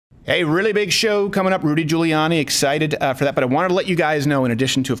A really big show coming up. Rudy Giuliani, excited for that. But I wanted to let you guys know, in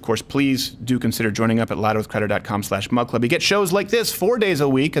addition to, of course, please do consider joining up at louderwithcrowder.com/mugclub. You get shows like this 4 days a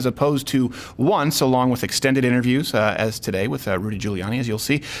week as opposed to once, along with extended interviews as today with Rudy Giuliani, as you'll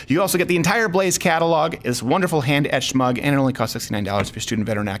see. You also get the entire Blaze catalog, this wonderful hand-etched mug, and it only costs $69 if you're student,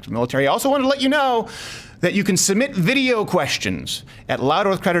 veteran, active military. I also wanted to let you know that you can submit video questions at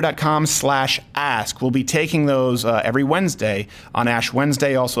louderwithcrowder.com/ask. We'll be taking those every Wednesday on Ash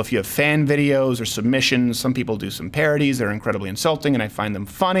Wednesday. Also, if you have fan videos or submissions, some people do some parodies. They're incredibly insulting, and I find them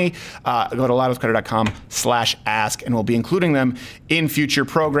funny. Go to louderwithcrowder.com/ask, and we'll be including them in future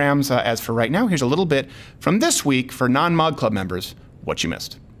programs. As for right now, here's a little bit from this week for non-Mug Club members, what you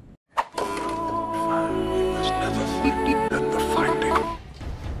missed.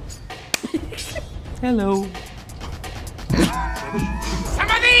 Hello. Some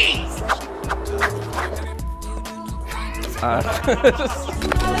of these!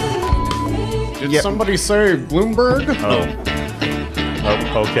 Did somebody say Bloomberg? Oh,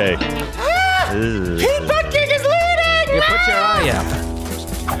 okay. Pete Buttigieg is leading! You put your eye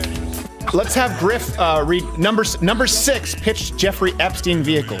out. Let's have Griff read number 6, pitched Jeffrey Epstein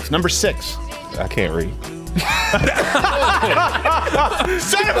vehicles. Number 6. I can't read.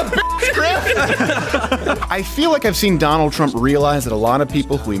 Son of a bitch, Griff! I feel like I've seen Donald Trump realize that a lot of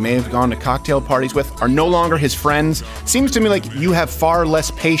people who he may have gone to cocktail parties with are no longer his friends. Seems to me like you have far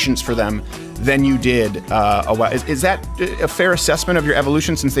less patience for them than you did a while. Is that a fair assessment of your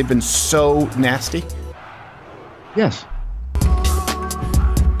evolution since they've been so nasty? Yes.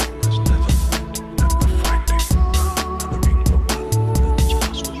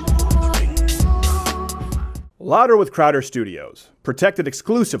 Louder with Crowder Studios, protected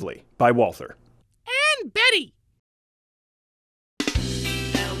exclusively by Walther. And Betty.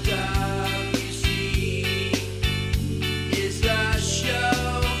 Is the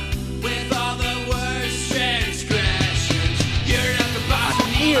show with all the worst transgressions. You're not the boss of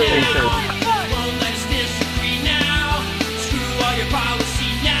me now. Well, let's disagree now. Screw all your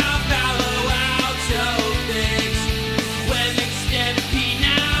policy now. Palo Alto things. When extended P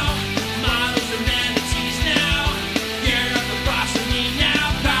now. Models are manatees now. You're not the boss of me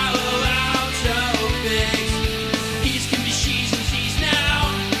now. Palo Alto things. These can be she's and she's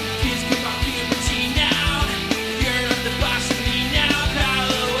now. Kids can pop puberty now. You're not the boss of me now.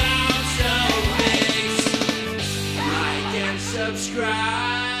 Palo Alto things. Like and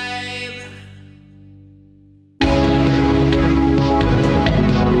subscribe.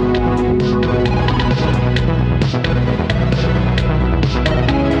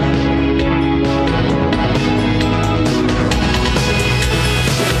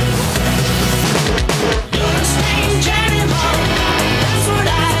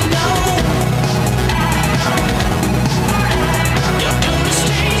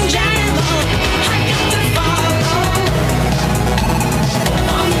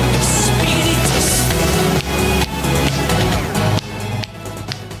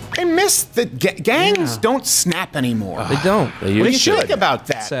 I miss the gangs don't snap anymore. They don't. What do you think about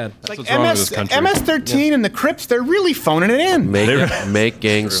that? Sad. It's like what's wrong with this country. MS-13 and the Crips, they're really phoning it in. Make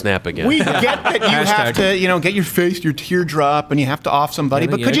gangs snap again. We get that you have to, get your face, your teardrop, and you have to off somebody.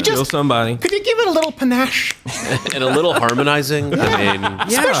 But could you kill just somebody? Could you give it a little panache? And a little harmonizing. I mean,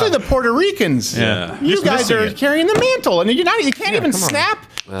 Especially the Puerto Ricans. Yeah. You Just guys missing are it. carrying the mantle, and you can't even come on. snap.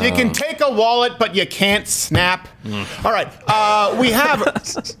 You can take a wallet, but you can't snap. All right, we have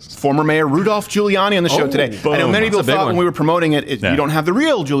former Mayor Rudolph Giuliani on the show today. I know many That's people a big thought one. when we were promoting it, you don't have the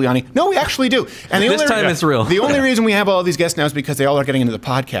real Giuliani. No, we actually do. And This time it's real. The only reason we have all these guests now is because they all are getting into the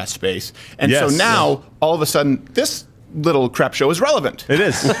podcast space. And so Yes. now, all of a sudden, this little crap show is relevant. It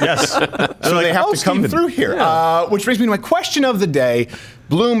is, yes. So they have to come through here. Which brings me to my question of the day.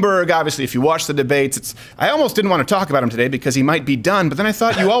 Bloomberg, obviously, if you watch the debates, I almost didn't want to talk about him today because he might be done, but then I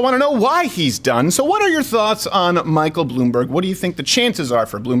thought you all want to know why he's done. So what are your thoughts on Michael Bloomberg? What do you think the chances are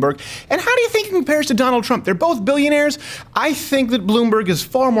for Bloomberg? And how do you think he compares to Donald Trump? They're both billionaires. I think that Bloomberg is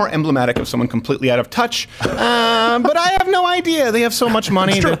far more emblematic of someone completely out of touch. But I have no idea. They have so much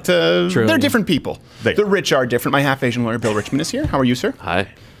money that they're different people. The rich are different. My half-Asian lawyer, Bill Richmond, is here. How are you, sir? hi.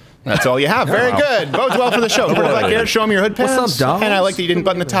 That's all you have. Very good. Bodes well for the show. Black hair, show me your hood pants. What's up, dogs? And I like that you didn't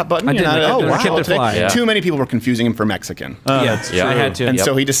button the top button. I You're didn't. not- I wow. kept it Today, fly. Yeah. Too many people were confusing him for Mexican. I had to. And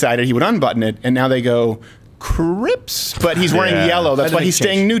so he decided he would unbutton it, and now they go, Crips? But he's wearing yellow. That's why he's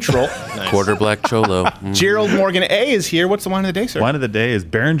staying neutral. Quarter black cholo. Gerald Morgan A is here. What's the wine of the day, sir? Wine of the day is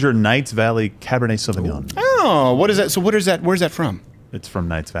Beringer Knights Valley Cabernet Sauvignon. Oh, what is that? So what is that? Where's that from? It's from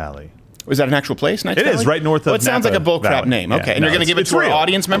Knights Valley. Was that an actual place? Nights It is, Valley? right north of Well, it sounds like a Napa bullcrap Valley. name. Yeah, Okay, and no, you're going to give it it's to our real.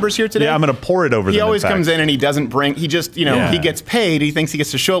 audience members here today? Yeah, I'm going to pour it over them. He always in fact. comes in and he doesn't bring. He just, he gets paid. He thinks he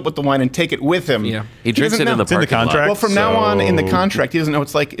gets to show up with the wine and take it with him. Yeah. He drinks doesn't it in know. the parking lot. contract. Well, from now on in the So- contract, he doesn't know.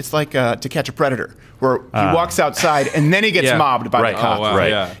 It's like To Catch a Predator, where he walks outside and then he gets Yeah. mobbed by Right. the cops. Oh, wow,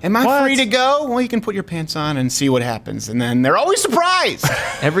 Right. yeah. Am I What? free to go? Well, you can put your pants on and see what happens, and then they're always surprised.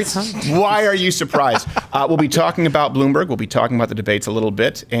 Every time. Why are you surprised? We'll be talking about Bloomberg. We'll be talking about the debates a little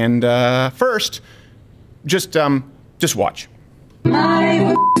bit, and first, just watch.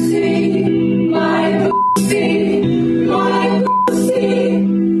 My pussy, my pussy, my pussy,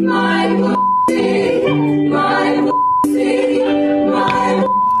 my pussy, my pussy, my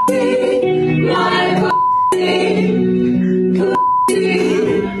pussy, my pussy,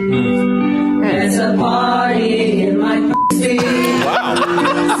 There's a party in my pussy. Wow.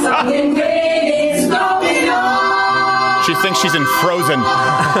 Something great is going on. She thinks she's in Frozen.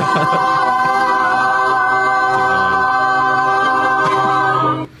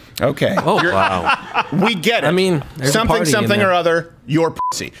 Okay. Oh, wow. We get it. I mean, there's a something, party in something there. or other, your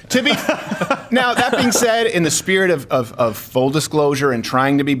pussy. To be now, that being said, in the spirit of full disclosure and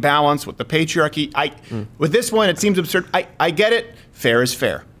trying to be balanced with the patriarchy, with this one, it seems absurd. I get it. Fair is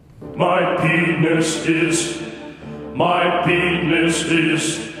fair. My penis is, my penis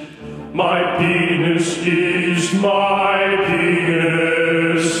is, my penis is, my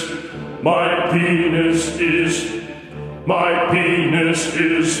penis. My penis is, my penis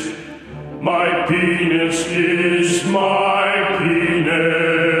is, my penis is, my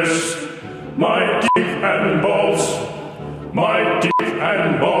penis. My dick and balls, my dick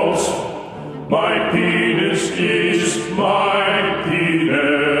and balls, my penis is my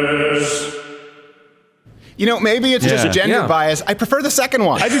penis. You know, maybe it's just Yeah. gender Yeah. bias. I prefer the second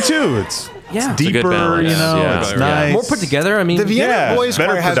one. I do too. It's Yeah. It's a good deeper, balance, you know. yeah. It's Yeah. nice. More put together. I mean, The Vienna Yeah, Boys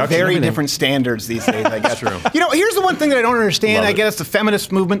better Choir has production, very everything. different standards these days, I guess. True. You know, here's the one thing that I don't understand. Love I it. guess the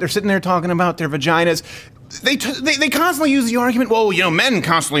feminist movement, they're sitting there talking about their vaginas. They constantly use the argument, well, you know, men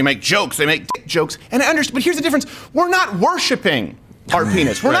constantly make jokes. They make dick jokes. And I understand, but here's the difference. We're not worshiping our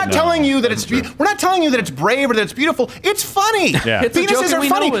penis. We're not telling you that it's we're not telling you that it's brave or that it's beautiful. It's funny. Yeah. It's a joke Penises and are we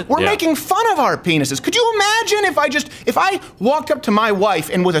funny. know it. We're Yeah. making fun of our penises. Could you imagine if I walked up to my wife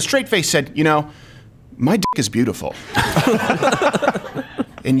and with a straight face said, you know, my dick is beautiful.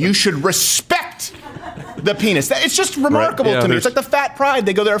 And you should respect the penis. It's just remarkable Yeah, to me. It's like the fat pride.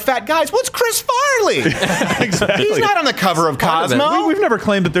 They go, there are fat guys. Well, it's Chris Farley. Exactly. He's not on the cover of Cosmo. We've never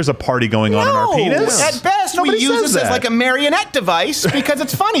claimed that there's a party going on in our penis. At best, Nobody we use says this as that. like a marionette device because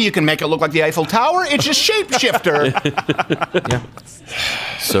it's funny. You can make it look like the Eiffel Tower. It's just shapeshifter.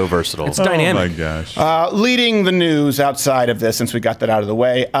 So versatile. It's dynamic. Oh my gosh. Leading the news outside of this, since we got that out of the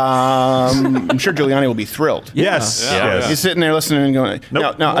way, I'm sure Giuliani will be thrilled. Yes. Yeah. Yes. He's sitting there listening and going,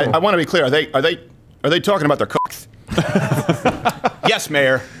 Nope. now I want to be clear. Are they talking about their cooks? Yes,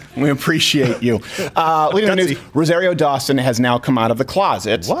 Mayor. We appreciate you. Leading the news, Rosario Dawson has now come out of the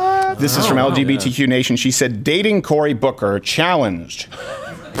closet. What? This is from LGBTQ Nation. She said dating Cory Booker challenged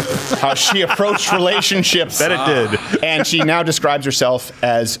how she approached relationships. Bet it did. And she now describes herself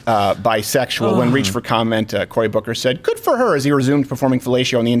as bisexual. When reached for comment, Cory Booker said, good for her as he resumed performing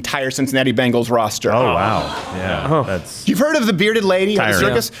fellatio on the entire Cincinnati Bengals roster. Oh wow. Yeah. That's You've heard of the bearded lady at the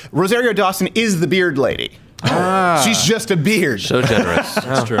Tiring. circus? Rosario Dawson is the beard lady. She's just a beard. So generous.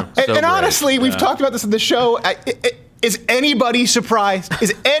 That's true. And honestly, we've talked about this in the show. Is anybody surprised?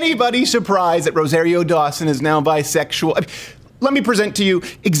 Is anybody surprised that Rosario Dawson is now bisexual? I mean, let me present to you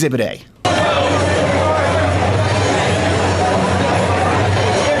Exhibit A.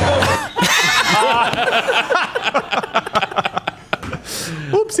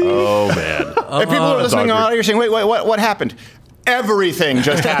 Oopsie. Oh, man. And people are listening on, you're saying, wait, what happened? Everything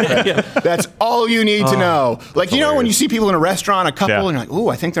just happened. That's all you need to know. Like, you know, when you see people in a restaurant, a couple, Yeah. and you're like, ooh,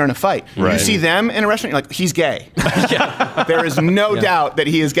 I think they're in a fight. You Right. see them in a restaurant, you're like, he's gay. There is no doubt that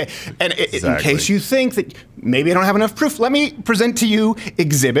he is gay. And in Exactly. case you think that maybe I don't have enough proof, let me present to you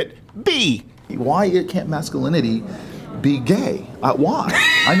Exhibit B. Why can't masculinity be gay? Why?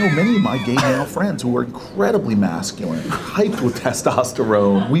 I know many of my gay male friends who are incredibly masculine, hyped with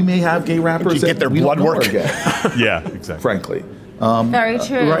testosterone. We may have gay rappers You get their that we don't blood know work. are gay, Yeah. Exactly. frankly. Very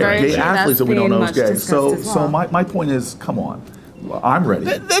true. Right, Very gay true. athletes That's that we don't being know is much gay. discussed So, as well. my point is, come on. I'm ready.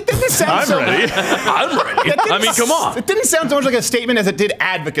 That didn't sound I'm so ready. I'm ready. that didn't I mean, come on. It didn't sound so much like a statement as it did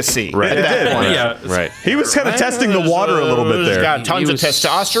advocacy. Right. At It that did. point. Yeah. Right. He was kind of testing the water a little bit He's there. got tons He of was-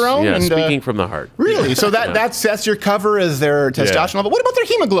 testosterone. Yeah, and, speaking from the heart. Really? So that's your cover as their testosterone level. What about their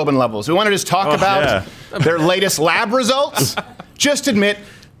hemoglobin levels? We want to just talk about their latest lab results? Just admit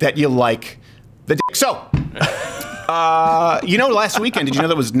that you like the dick. So, You know, last weekend, did you know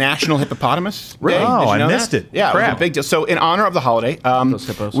that was National Hippopotamus Day? Really? Did Oh, you know I missed it. Yeah, Crap. it was a big deal. So in honor of the holiday,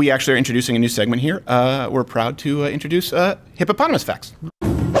 we actually are introducing a new segment here. We're proud to introduce hippopotamus facts.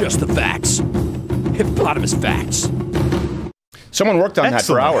 Just the facts. Hippopotamus facts. Someone worked on that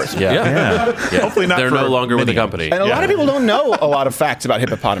for hours. Yeah. Hopefully not. They're for no longer with the many. company. And a lot of people don't know a lot of facts about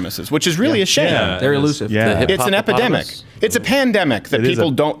hippopotamuses, which is really a shame. They're elusive. Yeah. It's an epidemic. It's a pandemic that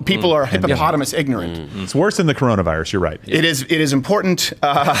people are hippopotamus ignorant. It's worse than the coronavirus. You're right. It is important.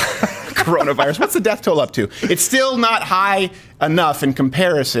 Coronavirus. What's the death toll up to? It's still not high enough in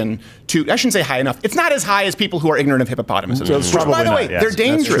comparison to. I shouldn't say high enough. It's not as high as people who are ignorant of hippopotamuses. It's Which, by the way, probably not, they're yes.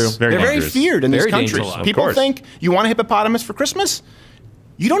 dangerous. That's true. Very They're very dangerous. feared in these Very countries. dangerous. Of People course. think you want a hippopotamus for Christmas.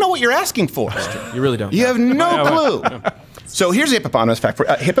 You don't know what you're asking for. You really don't. You have no clue. So here's a hippopotamus fact.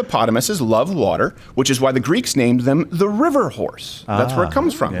 Hippopotamuses love water, which is why the Greeks named them the river horse. That's where it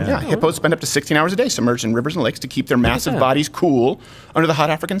comes from. Yeah. Hippos spend up to 16 hours a day submerged in rivers and lakes to keep their massive bodies cool under the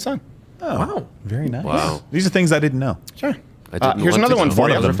hot African sun. Oh, wow. Very nice. Wow. These are things I didn't know. Sure. I didn't Here's want another to one know. for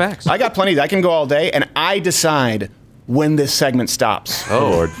you. Those are facts. I got plenty. I can go all day, and I decide when this segment stops.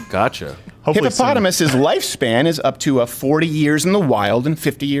 Oh, Lord. Gotcha. Hopefully Hippopotamus's lifespan is up to 40 years in the wild and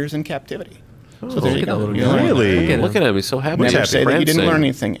 50 years in captivity. So there you go. Really? Look at him. He's so happy. Never say that you didn't learn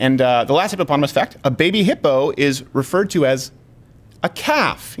anything. And the last hippopotamus fact, a baby hippo is referred to as a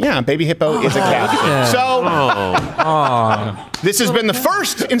calf. Yeah, a baby hippo is a calf. So this has been the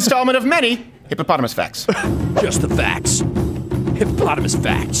first installment of many hippopotamus facts. Just the facts. Hippopotamus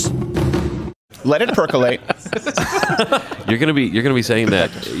facts. Let it percolate. You're gonna be saying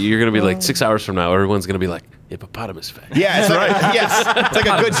that. You're gonna be like 6 hours from now. Everyone's gonna be like hippopotamus facts. Yeah, it's right. Yes, it's like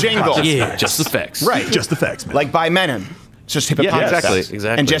a good jingle. Yeah, just the facts. Right. Just the facts, man. Like by Menon. It's just hippopotamus exactly, facts.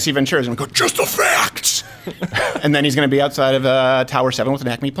 exactly. And Jesse Ventura's going to go, just the facts! And then he's going to be outside of Tower 7 with an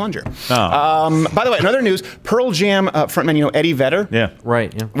Acme plunger. Oh. By the way, another news, Pearl Jam frontman, you know, Eddie Vedder? Yeah.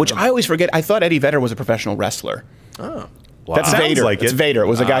 Right, yeah. Which I always forget. I thought Eddie Vedder was a professional wrestler. Oh. Wow. That's Sounds Vader. like It's it. Vader. It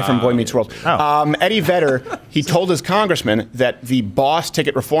was a guy from Boy Meets World. Oh. Eddie Vedder, he told his congressman that the Boss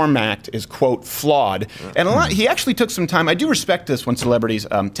Ticket Reform Act is, quote, flawed. And he actually took some time. I do respect this when celebrities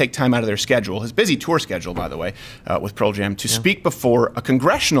take time out of their schedule, his busy tour schedule, by the way, with Pearl Jam, to speak before a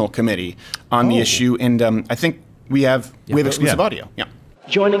congressional committee on the issue. And I think we have exclusive audio. Yeah.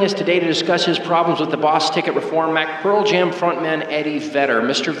 Joining us today to discuss his problems with the Boss Ticket Reform Act, Pearl Jam frontman Eddie Vedder.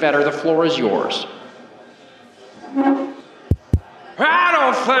 Mr. Vedder, the floor is yours. I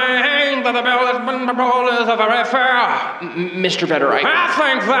don't think that the bill that's been proposed is very fair. Mr. Vedder, I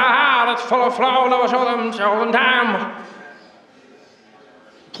think that it's full of flaws that will show them time.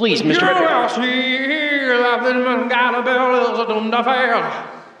 Please, Mr. You Vedder. will see that this kind of bill is doomed to fail.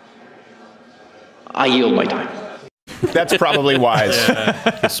 I yield my time. That's probably wise.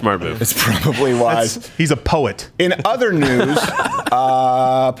 Smart move. It's probably wise. He's a poet. In other news,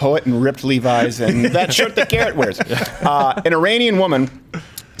 poet in ripped Levi's and that shirt that Garrett wears. An Iranian woman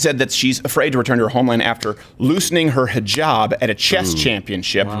said that she's afraid to return to her homeland after loosening her hijab at a chess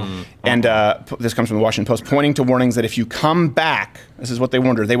championship. Wow. And this comes from the Washington Post, pointing to warnings that if you come back, this is what they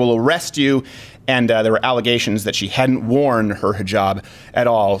warned her, they will arrest you. And there were allegations that she hadn't worn her hijab at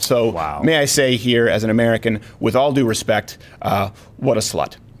all. So may I say here, as an American, with all due respect, what a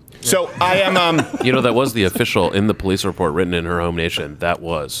slut. So I am. You know, that was the official in the police report written in her home nation. That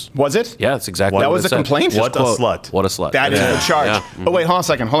was. Was it? Yeah, that's exactly what that was it a said. complaint? What a slut. What a slut. That is the charge. Yeah. Oh, wait, hold on a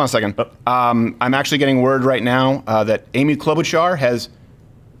second. Hold on a second. I'm actually getting word right now that Amy Klobuchar has.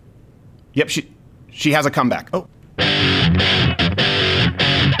 Yep, she has a comeback. Oh.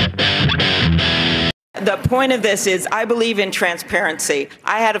 The point of this is I believe in transparency.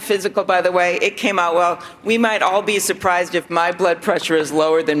 I had a physical, by the way. It came out well. We might all be surprised if my blood pressure is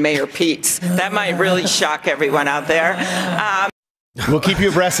lower than Mayor Pete's. That might really shock everyone out there. We'll keep you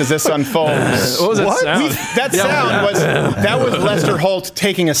abreast as this unfolds. What was that sound? That was Lester Holt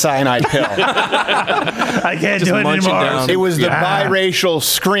taking a cyanide pill. I can't do it anymore. Down. It was the biracial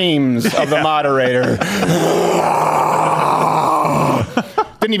screams of the moderator.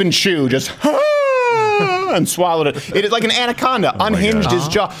 Didn't even chew, just and swallowed it. It is like an anaconda, unhinged his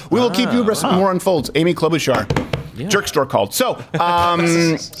jaw. We will keep you abreast. More unfolds. Amy Klobuchar. Jerk store called. So,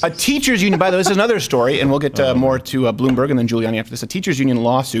 a teachers union, by the way, this is another story, and we'll get more to Bloomberg and then Giuliani after this. A teachers union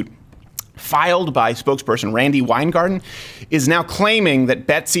lawsuit filed by spokesperson Randy Weingarten is now claiming that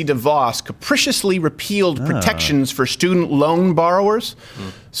Betsy DeVos capriciously repealed protections for student loan borrowers.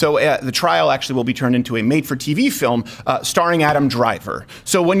 So the trial actually will be turned into a made-for-TV film starring Adam Driver.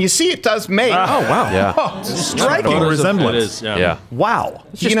 So when you see it does make... Oh, wow. Yeah. Striking resemblance. Yeah. Wow.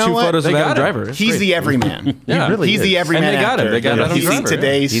 It's just two photos of Adam Driver. It's He's great. the everyman. Yeah. He really He's is. the everyman And they got him. actor. They got Adam He's Driver.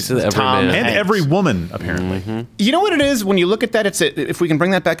 today's He's the Tom everyman. And Hanks. every woman, apparently. You know what it is when you look at that? If we can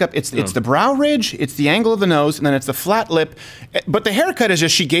bring that back up, it's the brow ridge, it's the angle of the nose, and then it's the flat lip. But the haircut is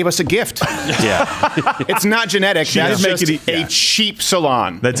just she gave us a gift. Yeah. It's not genetic. That's did make just it a cheap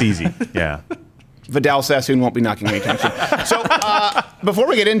salon. That's easy. Yeah. Vidal Sassoon won't be knocking anytime soon. So before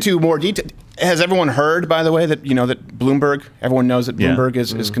we get into more detail, has everyone heard, by the way, that that Bloomberg? Everyone knows that Bloomberg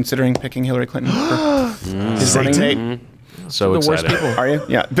is considering picking Hillary Clinton for his running mate. So The worst excited. people. Are you?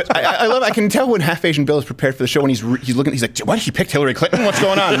 Yeah. But I love. I can tell when Half Asian Bill is prepared for the show when he's looking. He's like, "What? He picked Hillary Clinton? What's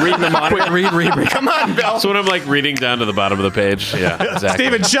going on?" Reading the monitor. Read. Come on, Bill. So when I'm like reading down to the bottom of the page, yeah, exactly.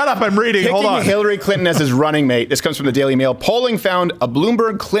 Steven, shut up. I'm reading. Hold Picking on. Hillary Clinton as his running mate. This comes from the Daily Mail. Polling found a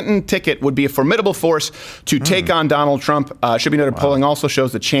Bloomberg-Clinton ticket would be a formidable force to take on Donald Trump. Should be noted, polling also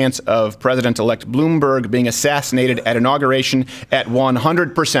shows the chance of President-elect Bloomberg being assassinated at inauguration at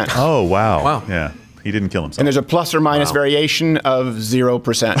 100%. Oh, wow. Wow. Yeah. He didn't kill himself. And there's a plus or minus variation of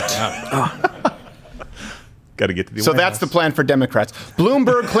 0%. Got to get to the So White that's House. the plan for Democrats.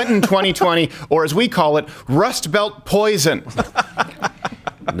 Bloomberg Clinton 2020, or as we call it, Rust Belt poison.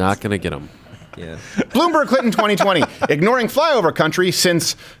 Not gonna get him. Yeah. Bloomberg Clinton 2020, ignoring flyover country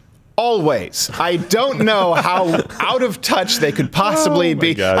since always. I don't know how out of touch they could possibly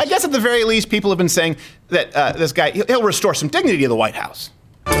be. gosh. I guess at the very least, people have been saying that this guy, he'll restore some dignity to the White House.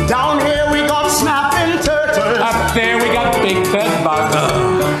 Down here we got snapping turtles. Up there we got big bed bugs.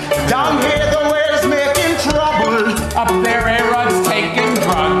 Down here the whale's making trouble. Up there A-Rod's taking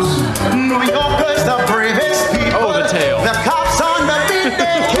drugs. New Yorkers the bravest people. Oh, the tail. The cops on the beat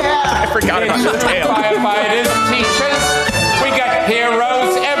they care. I forgot about the tail. Firefighters, teachers. We got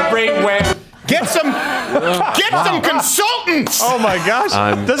heroes everywhere. Get some consultants. Oh, my gosh.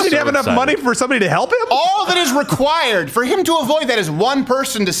 Doesn't he have enough money for somebody to help him? All that is required for him to avoid that is one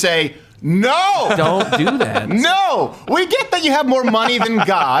person to say, no. Don't do that. No. We get that you have more money than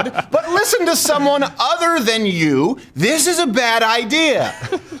God, but listen to someone other than you. This is a bad idea.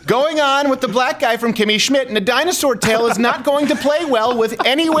 Going on with the black guy from Kimmy Schmidt and a dinosaur tale is not going to play well with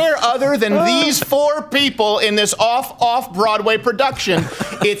anywhere other than these four people in this off-Broadway production.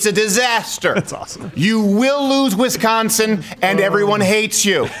 It's a disaster. That's awesome. You will lose Wisconsin, and everyone hates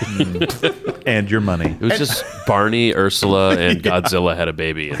you. And your money. It was just Barney, Ursula, and Godzilla had a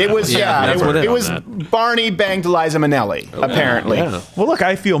baby. And It was, that's what it on was that. Barney banged Liza Minnelli, apparently. Yeah. Well, look,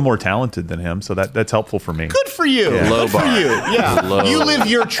 I feel more talented than him, so that's helpful for me. Good for you. Yeah. Low Good for bar. you. Yeah. Low. You live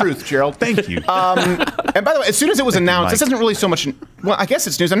your truth, Gerald. Thank you. And by the way, as soon as it was announced, this Mike. isn't really so much. Well, I guess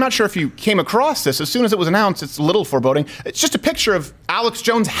it's news. I'm not sure if you came across this. As soon as it was announced, it's a little foreboding. It's just a picture of Alex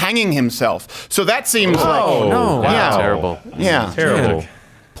Jones hanging himself. So that seems like. no. Yeah. Wow. Terrible. Yeah. Terrible.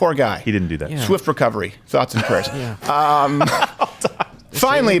 Poor guy. He didn't do that. Swift recovery. Thoughts and prayers.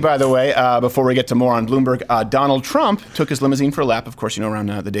 Finally, by the way, before we get to more on Bloomberg, Donald Trump took his limousine for a lap, of course, around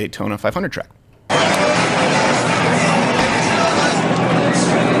the Daytona 500 track.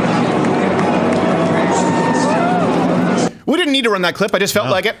 We didn't need to run that clip. I just felt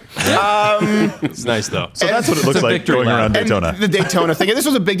like it. It's nice, though. So that's what it looks like going around Daytona. And the Daytona thing. This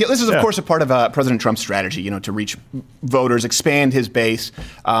was a big deal. This is, of course, a part of President Trump's strategy, to reach voters, expand his base,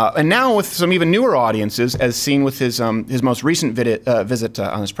 and now with some even newer audiences, as seen with his most recent visit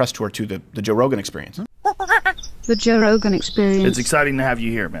on his press tour to the Joe Rogan Experience. The Joe Rogan Experience. It's exciting to have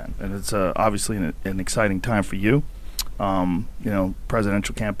you here, man, and it's obviously an exciting time for you.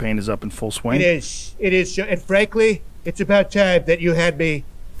 Presidential campaign is up in full swing. It is, and frankly, it's about time that you had me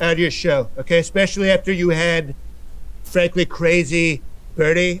on your show, okay? Especially after you had, frankly, crazy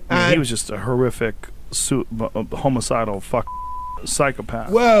Bernie. He was just a horrific, homicidal psychopath.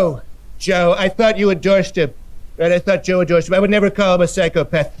 Whoa, Joe, I thought you endorsed him. Right? I thought Joe endorsed him. I would never call him a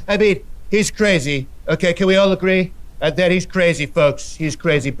psychopath. I mean, he's crazy, okay? Can we all agree that he's crazy, folks? He's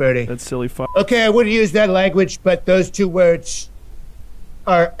crazy, Bernie. That silly Okay, I wouldn't use that language, but those two words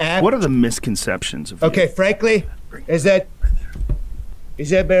are apt. What are the misconceptions of Okay, frankly, is that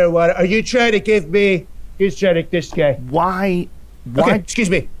marijuana? Are you trying to give me? He's trying to this guy. Why? Okay, excuse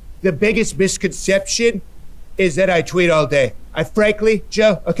me. The biggest misconception is that I tweet all day. Frankly,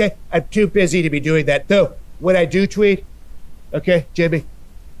 Joe, okay, I'm too busy to be doing that. Though, when I do tweet, okay, Jimmy,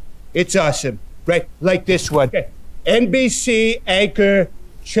 it's awesome, right? Like this one. Okay. NBC anchor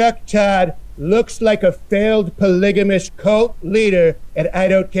Chuck Todd looks like a failed polygamous cult leader, and I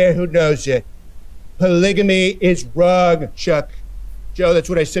don't care who knows it. Polygamy is wrong, Chuck. Joe, that's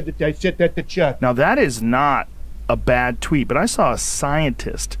what I said. I said that to Chuck. Now, that is not a bad tweet, but I saw a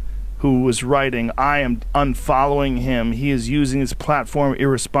scientist who was writing, I am unfollowing him. He is using his platform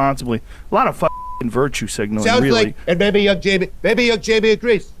irresponsibly. A lot of fucking virtue signaling, Sounds really. like, and maybe young Jamie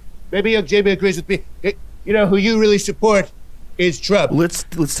agrees. Maybe young Jamie agrees with me. You know, who you really support is Trump. Let's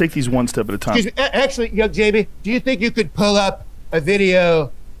take these one step at a time. Excuse me, actually, young Jamie, do you think you could pull up a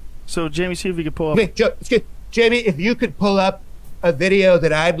video? So, Jamie, see if you could pull up. Jamie, if you could pull up a video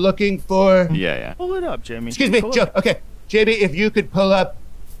that I'm looking for. Yeah. Pull it up, Jamie. Excuse me, Joe. Okay, Jamie, if you could pull up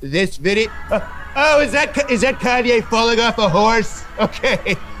this video. Is that Kanye falling off a horse?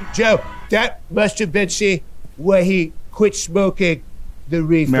 Okay, Joe, that must have been where he quit smoking the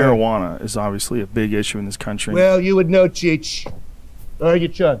reefer. Marijuana is obviously a big issue in this country. Well, you would know, Cheech. Are you,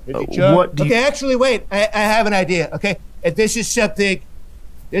 Chuck? Okay, actually, wait. I have an idea. Okay, and this is something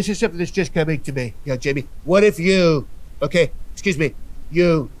that's just coming to me, Jamie. What if you,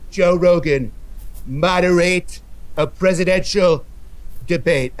 you, Joe Rogan, moderate a presidential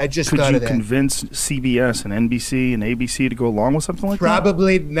debate? I just thought of that. Could you convince CBS and NBC and ABC to go along with something like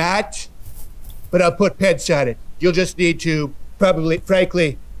Probably not, but I'll put pence on it. You'll just need to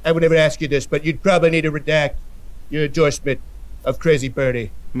frankly, I would never ask you this, but you'd probably need to redact your endorsement of Crazy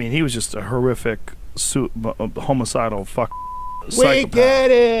Bernie. I mean, he was just a horrific, homicidal fuck. We get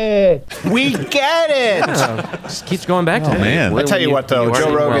it. We get it. Just keeps going back to it. Man. I tell you what, though,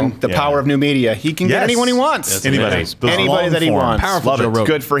 Joe Rogan, the power of new media, he can get anyone he wants. Anybody that he wants. Powerful Joe Rogan.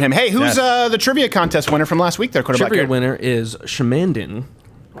 Good for him. Hey, who's the trivia contest winner from last week there, quarterback? Trivia winner is Shamandin.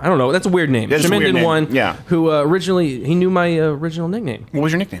 I don't know. That's a weird name. Shamandin won. Yeah. Who originally, he knew my original nickname. What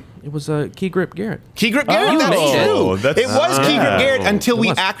was your nickname? It was Key Grip Garrett. Key Grip Garrett? That's true. It was Key Grip Garrett until we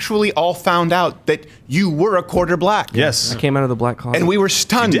actually all found out that you were a quarter black. Yes. I came out of the black closet. And we were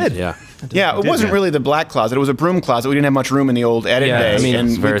stunned. You did. Yeah. Yeah, it wasn't really the black closet. It was a broom closet. We didn't have much room in the old edit day. I mean, and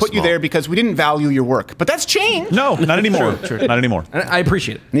we put you small. there because we didn't value your work. But that's changed. No, not anymore. Not anymore. I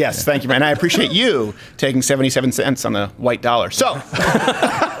appreciate it. Yes, thank you, man. I appreciate you taking 77 cents on the white dollar. So...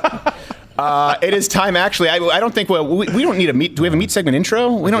 it is time, actually. I don't think, we don't need a meat. Do we have a meat segment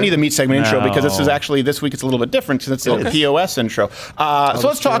intro? We don't need a meat segment intro because this week it's a little bit different since it's a POS intro. So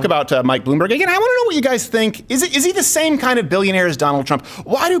let's talk about Mike Bloomberg. Again, I want to know what you guys think. Is he the same kind of billionaire as Donald Trump?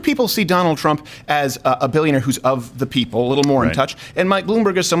 Why do people see Donald Trump as a billionaire who's of the people, a little more in touch, and Mike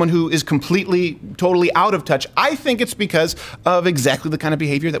Bloomberg is someone who is completely, totally out of touch? I think it's because of exactly the kind of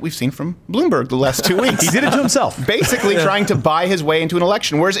behavior that we've seen from Bloomberg the last 2 weeks. He did it to himself. Basically trying to buy his way into an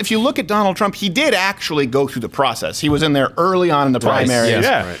election. Whereas if you look at Donald Trump, he did actually go through the process. He was in there early on in the primaries.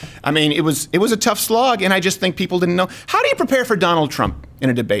 Yeah. I mean, it was a tough slog, and I just think people didn't know. How do you prepare for Donald Trump in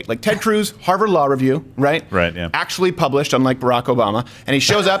a debate? Like Ted Cruz, Harvard Law Review, right? Right, yeah. Actually published, unlike Barack Obama. And he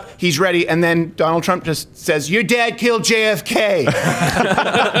shows up, he's ready, and then Donald Trump just says, your dad killed JFK.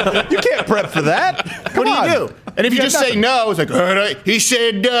 You can't prep for that. What do you do? And if you just say no, it's like, he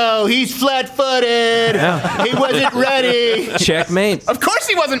said no, he's flat-footed, he wasn't ready. Checkmate. Of course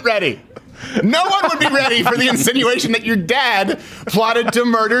he wasn't ready. No one would be ready for the insinuation that your dad plotted to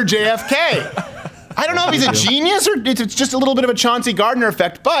murder JFK. I don't know if he's a genius or it's just a little bit of a Chauncey Gardner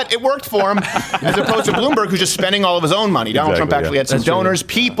effect, but it worked for him as opposed to Bloomberg, who's just spending all of his own money. Donald Trump actually had some donors.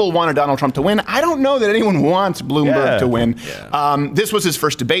 People wanted Donald Trump to win. I don't know that anyone wants Bloomberg to win. This was his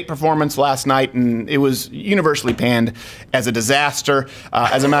first debate performance last night, and it was universally panned as a disaster.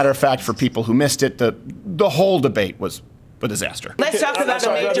 As a matter of fact, for people who missed it, the whole debate was a disaster. Let's talk about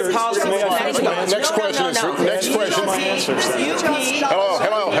the major policies. Next question. Hello.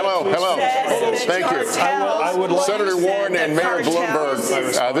 Thank you. Senator Warren and Mayor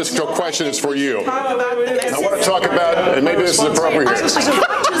Bloomberg, this question is for you. I want to talk about, and maybe this is appropriate.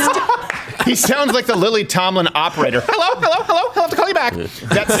 He sounds like the Lily Tomlin operator. Hello. I'll have to call you back.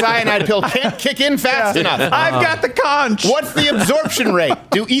 That cyanide pill can't kick in fast enough. I've got the conch. What's the absorption rate?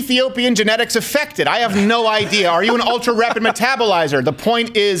 Do Ethiopian genetics affect it? I have no idea. Are you an ultra-rapid metabolizer? The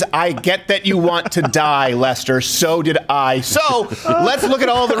point is, I get that you want to die, Lester. So did I. So let's look at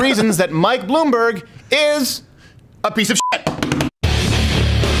all the reasons that Mike Bloomberg is a piece of shit.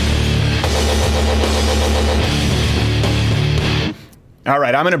 All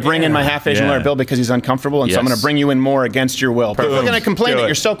right, I'm going to bring in my half-Asian lawyer, Bill, because he's uncomfortable, and so I'm going to bring you in more against your will. People are going to complain that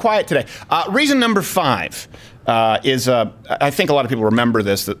you're so quiet today. Reason number 5 is, I think a lot of people remember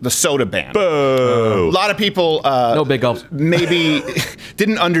this, the soda ban. Boo. A lot of people no big gulps. maybe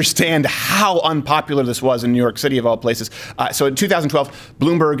didn't understand how unpopular this was in New York City, of all places. So in 2012,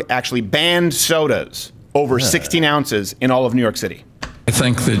 Bloomberg actually banned sodas over 16 ounces in all of New York City. I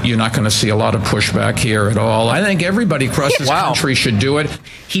think that you're not going to see a lot of pushback here at all. I think everybody across this country should do it.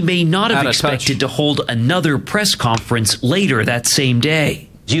 He may not have expected to hold another press conference later that same day.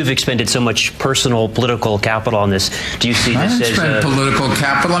 You've expended so much personal political capital on this. Do you see this as spend political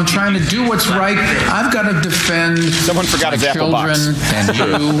capital? I'm trying to do what's right. I've got to defend Someone forgot his Apple children box. and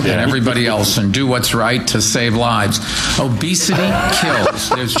you and everybody else and do what's right to save lives. Obesity kills.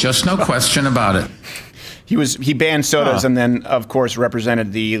 There's just no question about it. He banned sodas and then, of course,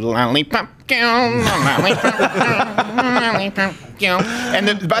 represented the lollipop. And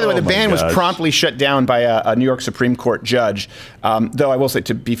by the way, the ban was promptly shut down by a New York Supreme Court judge. Though I will say,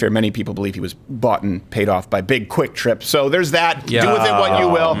 to be fair, many people believe he was bought and paid off by Big Quick Trip. So there's that. Yeah. Do with it what you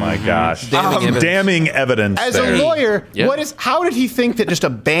will. Oh my gosh, damning evidence. As there. a lawyer, how did he think that just a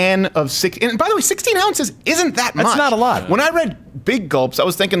ban of 16? And by the way, 16 ounces isn't that much. That's not a lot. When I read big gulps, I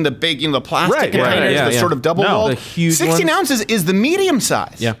was thinking the big, the plastic containers, the sort of double walled. 16 ounces is the medium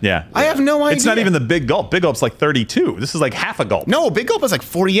size. Yeah. I have no idea. It's not even the big gulp. Big gulp's like 32. This is like half a gulp. No, big gulp is like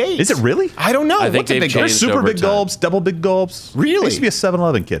 48. Is it really? I don't know. I think What's a big gulp? There's super big gulps, double big gulps. Really? I used to be a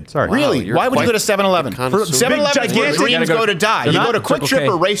 7-Eleven kid. Sorry. Really? Why would you go to 7-Eleven? 7-Eleven is where dreams go to die. You go to Quick Trip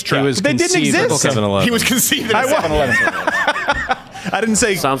or Racetrack. They didn't exist. He was conceived in 7-Eleven. I didn't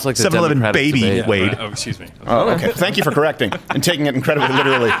say 7-Eleven baby, Wade. Oh, excuse me. Oh, okay. Thank you for correcting and taking it incredibly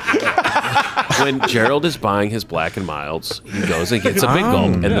literally. When Gerald is buying his Black and Milds, he goes and gets a big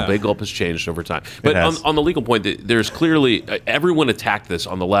gulp, and the big gulp has changed over time. But on the legal point, there's clearly everyone attacked this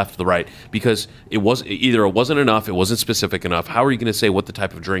on the left, the right, because it wasn't enough, it wasn't specific enough. How are you going to say what the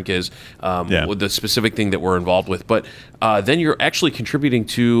type of drink is, with the specific thing that we're involved with? But then you're actually contributing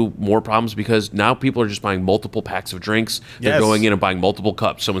to more problems because now people are just buying multiple packs of drinks. They're going in and buying multiple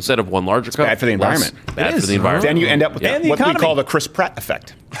cups. So instead of one larger cup, bad for the environment. Bad for the environment. Then you end up with what we call the Chris Pratt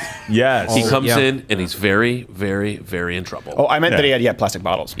effect. Yes. He comes in and he's very, very, very in trouble. Oh, I meant that he had plastic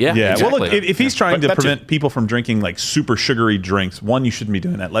bottles. Yeah. Well, look, if he's trying to prevent people from drinking like super sugary drinks, one, you shouldn't be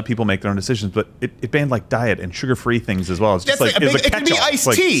doing that. Let people make their own decisions. But it banned like diet and sugar-free things as well. It's just like it can be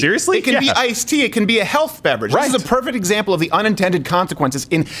iced tea. Seriously? It can be iced tea. It can be a health beverage. This is a perfect example of the unintended consequences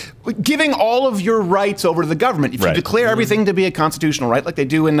in giving all of your rights over to the government. If you declare everything to be a constitutional right, like they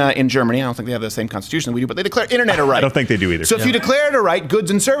do in Germany, I don't think they have the same constitution that we do, but they declare internet a right. I don't think they do either. So if you declare it a right, goods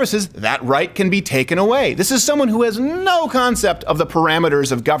and services, that right can be taken away. This is someone who has no concept of the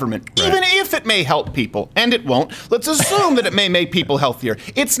parameters of government, even if it may help people, and it won't. Let's assume that it may make people healthier.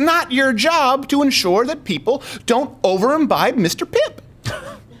 It's not your job to ensure that people don't over-imbibe Mr. Pip.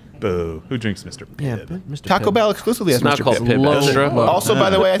 Boo. Who drinks Mr. Pibb? Yeah, Mr. Taco Pibb. Bell exclusively has It's not Mr. called Pibb. Pibb Extra. Also, by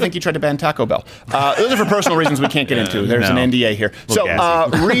the way, I think he tried to ban Taco Bell. Those are for personal reasons we can't get into. There's an NDA here. So,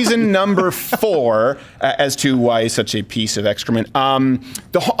 reason number 4 as to why he's such a piece of excrement. A lot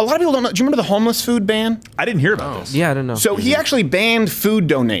of people don't know. Do you remember the homeless food ban? I didn't hear about this. Yeah, I don't know. So he actually banned food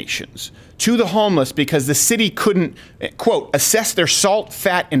donations to the homeless because the city couldn't, quote, assess their salt,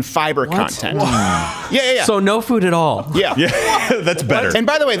 fat, and fiber content. Yeah. So no food at all. Yeah. That's better. And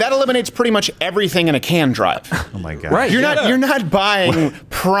by the way, that eliminates pretty much everything in a can drive. Oh my God. Right. You're not buying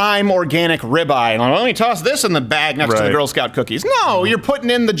prime organic ribeye. Like, let me toss this in the bag next to the Girl Scout cookies. No, you're putting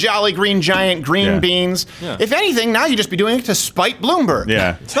in the Jolly Green Giant green beans. Yeah. If anything, now you just be doing it to spite Bloomberg.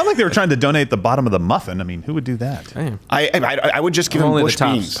 Yeah. It's not like they were trying to donate the bottom of the muffin. I mean, who would do that? Damn. I would just give him Bush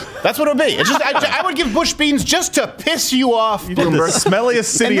beans. That's what it would be. It's just I would give Bush beans just to piss you off, Bloomberg. The smelliest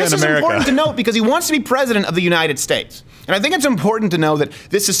city in America. And this is important to note because he wants to be president of the United States. And I think it's important to know that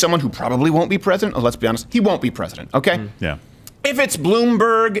this is someone who probably won't be president. Let's be honest, he won't be president, okay? Yeah. If it's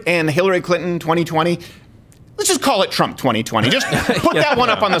Bloomberg and Hillary Clinton 2020, let's just call it Trump 2020. Just put that one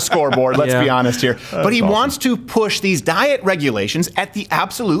up on the scoreboard, let's be honest here. But he wants to push these diet regulations at the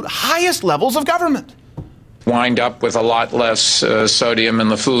absolute highest levels of government. Wind up with a lot less sodium in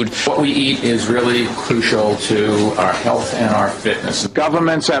the food. What we eat is really crucial to our health and our fitness.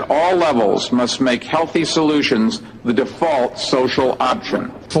 Governments at all levels must make healthy solutions the default social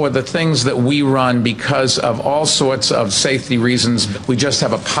option. For the things that we run because of all sorts of safety reasons, we just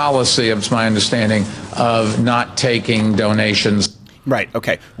have a policy, it's my understanding, of not taking donations. Right,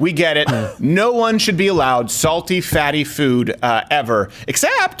 okay. We get it. No one should be allowed salty, fatty food ever,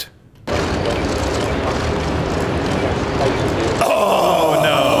 except...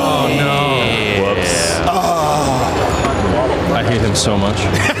 I hate him so much.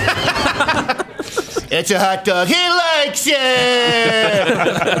 It's a hot dog. He likes it.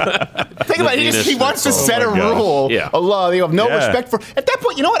 Think about it. He wants to set a rule, a law. You have no respect for. At that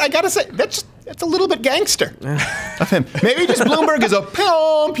point, you know what? I gotta say that's a little bit gangster of him. Maybe just Bloomberg is a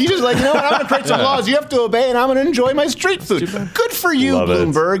pimp. He's just like, you know what? I'm gonna create some laws you have to obey, and I'm gonna enjoy my street food. Good for you,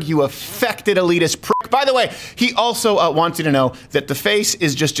 Bloomberg. You affected elitist prick. By the way, he also wants you to know that the face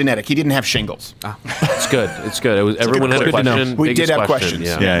is just genetic. He didn't have shingles. It's good. It's good. Everyone had a question. We did have questions.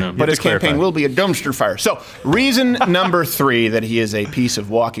 Yeah. But his campaign will be a dumpster fire. So, reason number 3 that he is a piece of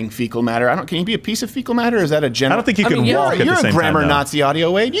walking fecal matter. Can you be a piece of fecal matter? Or is that a general? I don't think you can walk at the same time. You're a grammar Nazi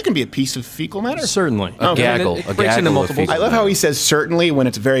audio Wade. You can be a piece of fecal matter. Certainly. A gaggle. A gaggle of fecal I love how he says certainly when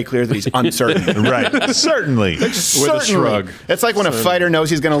it's very clear that he's uncertain. Right. Certainly. With a shrug. It's like when a fighter knows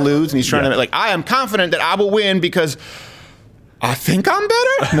he's going to lose and he's trying to, like, I am confident that I will win because I think I'm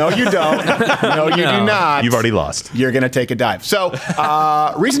better? No, you don't. No, you do not. You've already lost. You're going to take a dive. So,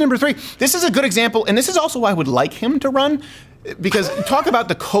 reason number 3. This is a good example, and this is also why I would like him to run. Because talk about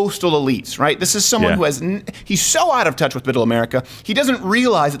the coastal elites, right? This is someone who he's so out of touch with middle America. He doesn't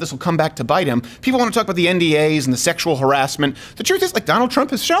realize that this will come back to bite him. People want to talk about the NDAs and the sexual harassment. The truth is, like Donald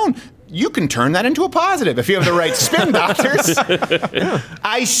Trump has shown, you can turn that into a positive if you have the right spin doctors.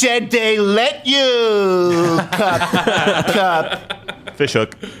 I said they let you cup. Fish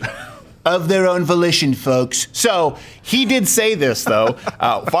hook. Of their own volition, folks. So he did say this, though,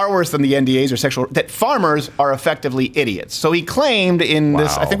 far worse than the NDAs or sexual, that farmers are effectively idiots. So he claimed in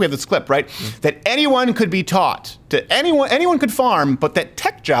this, I think we have this clip, right, that anyone could be taught, anyone could farm, but that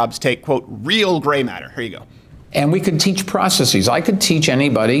tech jobs take, quote, real gray matter. Here you go. And we could teach processes. I could teach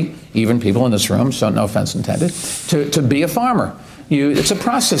anybody, even people in this room, so no offense intended, to be a farmer. It's a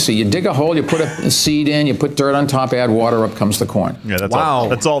process. You dig a hole, you put a seed in, you put dirt on top, add water, up comes the corn. Yeah, that's all.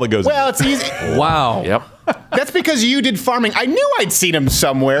 That's all that goes. Well, it's easy. Wow. Yep. That's because you did farming. I knew I'd seen him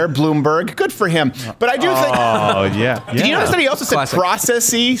somewhere, Bloomberg. Good for him. But I do think. Oh, yeah. Did you notice that he also said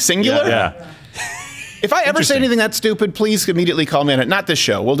processy, singular? Yeah. If I ever say anything that stupid, please immediately call me on it. Not this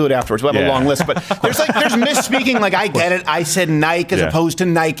show. We'll do it afterwards. We'll have a long list. But there's misspeaking. Like, I get it. I said Nike as opposed to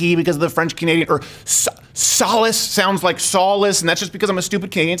Nike because of the French Canadian. Or solace sounds like solace, and that's just because I'm a stupid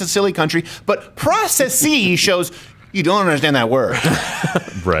Canadian. It's a silly country. But processy shows you don't understand that word.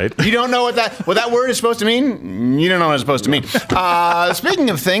 Right. You don't know what that word is supposed to mean? You don't know what it's supposed to mean. Speaking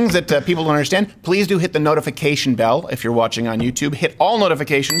of things that people don't understand, please do hit the notification bell if you're watching on YouTube. Hit all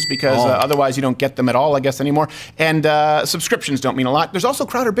notifications because otherwise you don't get them at all, I guess, anymore. And subscriptions don't mean a lot. There's also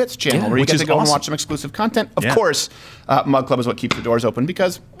Crowder Bits channel where you get to go and watch some exclusive content. Of course, Mug Club is what keeps the doors open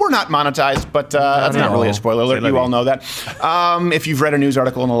because we're not monetized, but that's not really a spoiler alert. You all know that. If you've read a news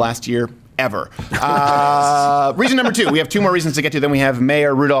article in the last year, ever. Reason number 2, we have 2 more reasons to get to. Then we have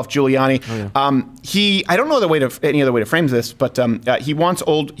Mayor Rudolph Giuliani. I don't know any other way to frame this, but he wants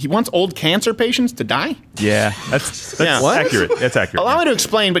old cancer patients to die. Yeah, that's accurate. That's accurate. Allow me to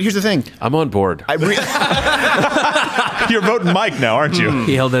explain, but here's the thing. I'm on board. You're voting Mike now, aren't you?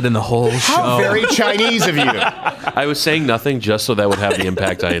 He held that in the whole show. How very Chinese of you. I was saying nothing just so that would have the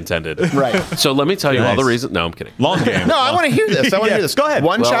impact I intended. Right. So let me tell you all the reasons. No, I'm kidding. Long game. No, I want to hear this. I want to hear this. Go ahead.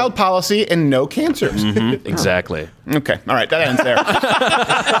 One child policy and no cancers. Exactly. Okay. All right. That ends there.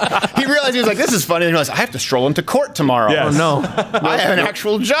 He realized, he was like, this is funny. And he realized, I have to stroll into court tomorrow. Yes. Oh, no. I have an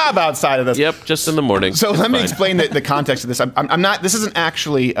actual job outside of this. Yep. Just in the morning. So let me explain the context of this. I'm not, this isn't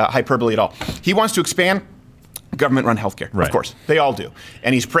actually hyperbole at all. He wants to expand government-run healthcare. Right. Of course. They all do.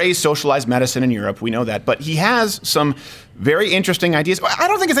 And he's praised socialized medicine in Europe. We know that. But he has some very interesting ideas. I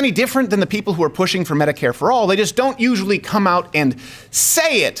don't think it's any different than the people who are pushing for Medicare for all. They just don't usually come out and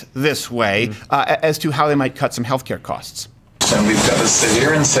say it this way as to how they might cut some healthcare costs. And we've got to sit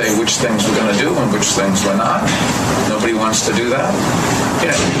here and say which things we're going to do and which things we're not. Nobody wants to do that.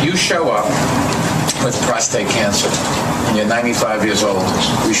 You show up with prostate cancer and you're 95 years old.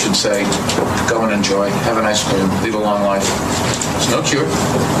 We should say, go and enjoy, have a nice mood, live a long life. There's no cure,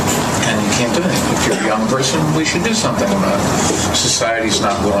 and you can't do anything. If you're a young person, we should do something about it. Society's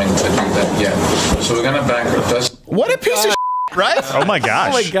not willing to do that yet. So we're going to bankrupt us. What a piece of right? Oh my gosh.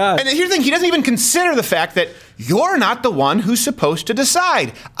 Oh my gosh. And here's the thing, he doesn't even consider the fact that you're not the one who's supposed to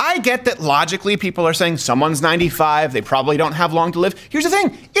decide. I get that logically people are saying someone's 95, they probably don't have long to live. Here's the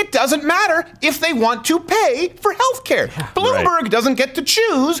thing, it doesn't matter if they want to pay for health care. Bloomberg doesn't get to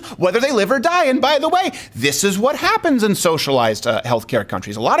choose whether they live or die. And by the way, this is what happens in socialized healthcare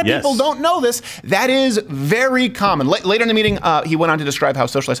countries. A lot of people don't know this. That is very common. Later in the meeting, he went on to describe how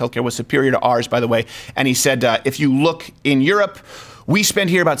socialized healthcare was superior to ours, by the way. And he said, if you look in Europe, we spend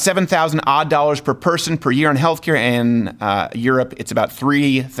here about $7,000 odd per person per year on healthcare. In Europe, it's about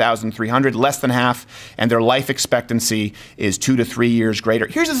 $3,300, less than half, and their life expectancy is 2 to 3 years greater.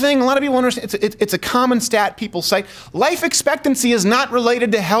 Here's the thing: a lot of people understand. It's a common stat people cite. Life expectancy is not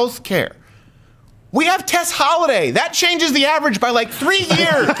related to healthcare. We have Tess Holiday. That changes the average by like 3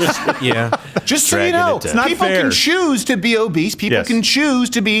 years. Yeah. Just so you know, people can choose to be obese. People can choose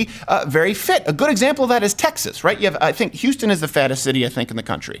to be very fit. A good example of that is Texas, right? You have, I think, Houston is the fattest city, I think, in the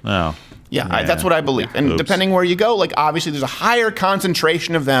country. Oh. Yeah, that's what I believe. And depending where you go, like obviously there's a higher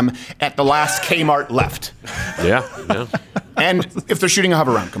concentration of them at the last Kmart left. Yeah. And if they're shooting a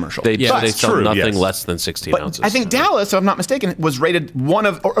hover-round commercial. They sell nothing less than 16 ounces. I think Dallas, if I'm not mistaken, was rated one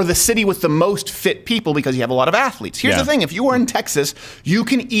of, or the city with the most fit people because you have a lot of athletes. Here's the thing. If you are in Texas, you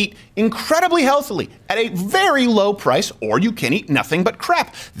can eat incredibly healthily at a very low price, or you can eat nothing but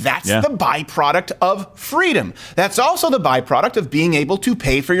crap. That's the byproduct of freedom. That's also the byproduct of being able to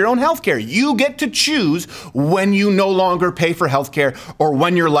pay for your own health care. You get to choose when you no longer pay for health care or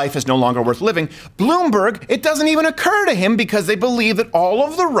when your life is no longer worth living. Bloomberg, it doesn't even occur to him because they believe that all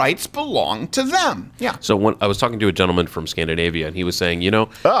of the rights belong to them. Yeah. So when I was talking to a gentleman from Scandinavia, and he was saying, you know,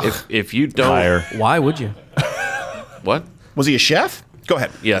 if you don't... Why would you? What? Was he a chef? Go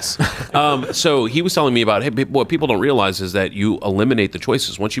ahead. Yes. So he was telling me about, hey, what people don't realize is that you eliminate the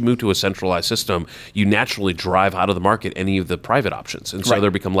choices. Once you move to a centralized system, you naturally drive out of the market any of the private options. And so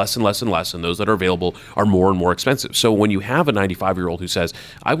there become less and less and less, and those that are available are more and more expensive. So when you have a 95-year-old who says,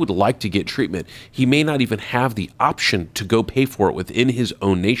 I would like to get treatment, he may not even have the option to go pay for it within his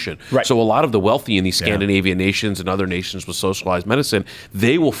own nation. So a lot of the wealthy in these Scandinavian nations and other nations with socialized medicine,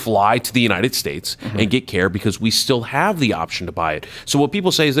 they will fly to the United States and get care because we still have the option to buy it. So what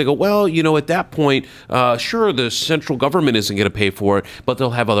people say is they go, well, you know, at that point, sure, the central government isn't going to pay for it, but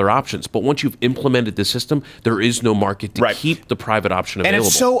they'll have other options. But once you've implemented the system, there is no market to keep the private option available. And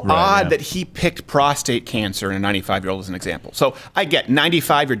it's so odd that he picked prostate cancer in a 95-year-old as an example. So I get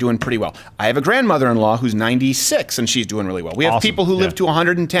 95, you're doing pretty well. I have a grandmother-in-law who's 96, and she's doing really well. We have people who live to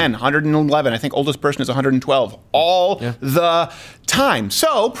 110, 111. I think oldest person is 112 all the time.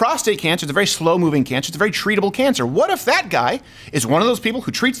 So prostate cancer is a very slow-moving cancer. It's a very treatable cancer. What if that guy is one of those people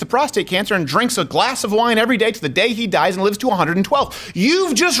who treats the prostate cancer and drinks a glass of wine every day to the day he dies and lives to 112?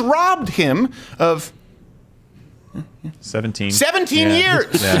 You've just robbed him of 17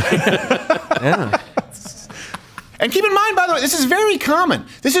 years. And keep in mind, by the way, this is very common.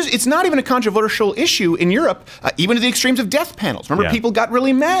 It's not even a controversial issue in Europe, even to the extremes of death panels. Remember, people got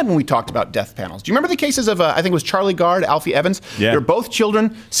really mad when we talked about death panels. Do you remember the cases of, I think it was Charlie Gard, Alfie Evans? They're both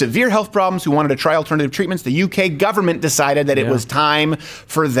children, severe health problems, who wanted to try alternative treatments. The UK government decided that it was time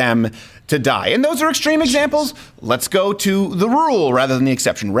for them to die. And those are extreme examples. Let's go to the rule rather than the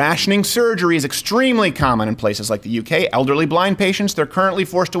exception. Rationing surgery is extremely common in places like the UK. Elderly blind patients, they're currently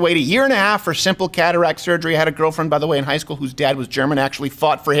forced to wait 1.5 years for simple cataract surgery. I had a girlfriend, by the way, in high school whose dad was German, actually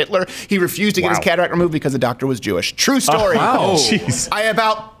fought for Hitler. He refused to get his cataract removed because the doctor was Jewish. True story. I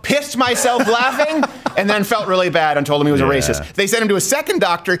about pissed myself laughing and then felt really bad and told him he was a racist. They sent him to a second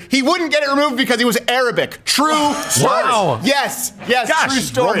doctor. He wouldn't get it removed because he was Arabic. True story. Yes, true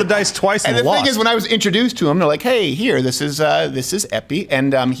story. Rolled the dice twice and the thing is, when I was introduced to him, they're like, hey, here, this is Epi,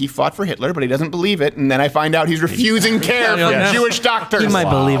 and he fought for Hitler, but he doesn't believe it. And then I find out he's refusing care from Jewish doctors. You might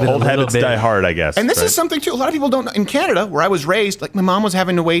believe it Old habits die hard, I guess. And this is something, too, a lot of people don't know. In Canada, where I was raised, like my mom was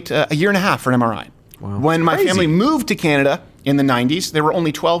having to wait 1.5 years for an MRI. When my family moved to Canada in the 90s, there were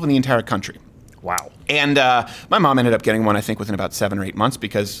only 12 in the entire country. Wow. And my mom ended up getting one, I think, within about 7 or 8 months,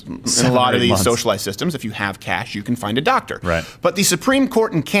 because in a lot of these socialized systems, if you have cash, you can find a doctor. But the Supreme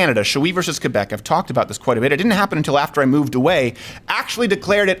Court in Canada, Shawi versus Quebec, I've talked about this quite a bit. It didn't happen until after I moved away, actually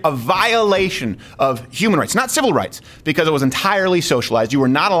declared it a violation of human rights, not civil rights, because it was entirely socialized. You were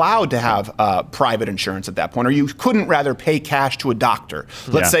not allowed to have private insurance at that point, or you couldn't rather pay cash to a doctor.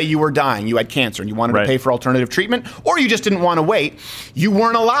 Let's say you were dying, you had cancer, and you wanted to pay for alternative treatment, or you just didn't want to wait. You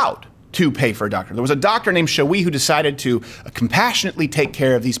weren't allowed to pay for a doctor. There was a doctor named Shawi who decided to compassionately take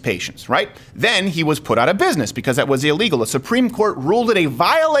care of these patients, right? Then he was put out of business because that was illegal. The Supreme Court ruled it a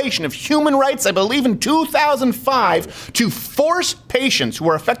violation of human rights, I believe in 2005, to force patients who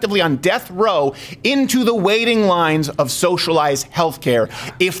are effectively on death row into the waiting lines of socialized health care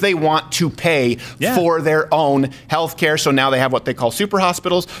if they want to pay for their own health care. So now they have what they call super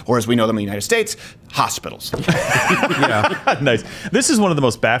hospitals, or as we know them in the United States, hospitals. Nice. This is one of the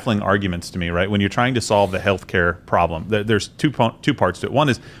most baffling arguments to me, right? When you're trying to solve the healthcare problem, there's two parts to it. One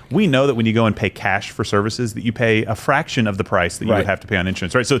is, we know that when you go and pay cash for services, that you pay a fraction of the price that you would have to pay on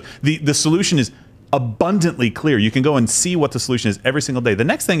insurance, right? So the solution is abundantly clear. You can go and see what the solution is every single day. The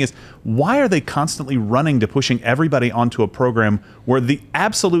next thing is, why are they constantly running to pushing everybody onto a program where the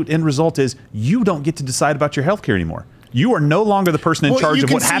absolute end result is you don't get to decide about your healthcare anymore? You are no longer the person in charge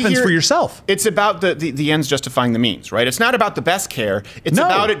of what happens for yourself. It's about the ends justifying the means, right? It's not about the best care. It's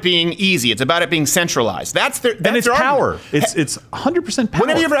about it being easy. It's about it being centralized. That's their power. It's 100% power. When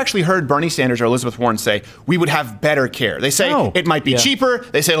have you ever actually heard Bernie Sanders or Elizabeth Warren say we would have better care? They say it might be cheaper.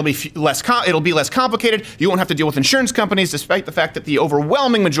 They say it'll be less complicated. You won't have to deal with insurance companies, despite the fact that the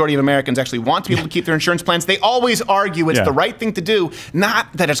overwhelming majority of Americans actually want to be able to keep their insurance plans. They always argue it's the right thing to do,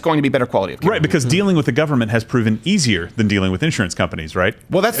 not that it's going to be better quality of care. Right, because dealing with the government has proven easier than dealing with insurance companies, right?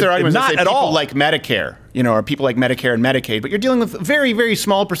 Well, that's their argument. Not at all. Like Medicare, or people like Medicare and Medicaid, but you're dealing with a very, very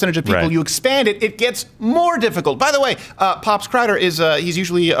small percentage of people. You expand it, it gets more difficult. By the way, Pops Crowder he's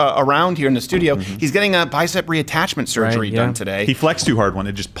usually around here in the studio. He's getting a bicep reattachment surgery done today. He flexed too hard when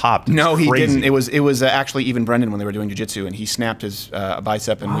it just popped. No, he didn't. It was actually even Brendan when they were doing jiu-jitsu, and he snapped his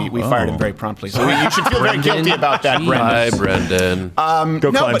bicep, and we fired him very promptly. So you should feel very guilty about that, Brendan. Hi, Brendan.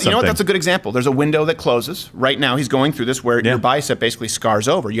 Go climb but you know what? That's a good example. There's a window that closes. Right now, he's going through this where your bicep basically scars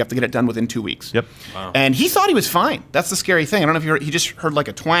over. You have to get it done within 2 weeks. Yep. Wow. And he thought he was fine. That's the scary thing. I don't know if you heard, he just heard like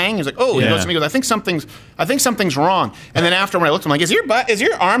a twang. He's like, oh, he goes to me, he goes, I think something's wrong. And then after when I looked, I'm like, is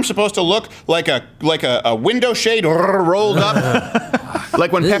your arm supposed to look like a window shade rolled up?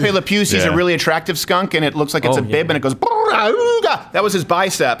 Like when Pepe Le Pew sees a really attractive skunk and it looks like it's a bib and it goes, that was his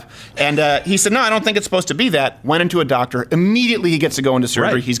bicep. And he said, no, I don't think it's supposed to be that. Went into a doctor. Immediately he gets to go into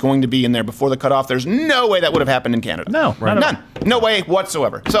surgery. Right. He's going to be in there before the cutoff. There's no way that would have happened in Canada. No. None. No way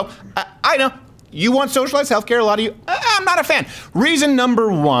whatsoever. So I know. You want socialized healthcare, a lot of you. I'm not a fan. Reason number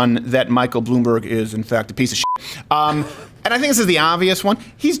one that Michael Bloomberg is, in fact, a piece of shit. And I think this is the obvious one.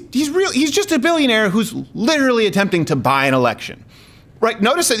 He's just a billionaire who's literally attempting to buy an election. Right.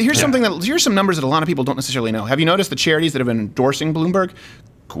 Notice that here's some numbers that a lot of people don't necessarily know. Have you noticed the charities that have been endorsing Bloomberg?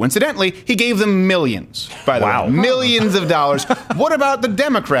 Coincidentally, he gave them millions, by the way. Millions of dollars. What about the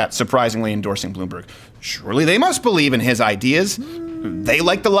Democrats surprisingly endorsing Bloomberg? Surely they must believe in his ideas. They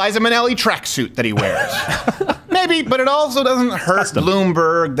like the Liza Minnelli tracksuit that he wears. Maybe, but it also doesn't hurt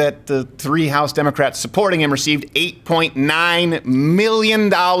Bloomberg that the 3 House Democrats supporting him received $8.9 million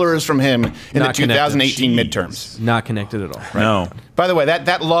from him in the 2018 midterms. Not connected at all. Right? No. By the way,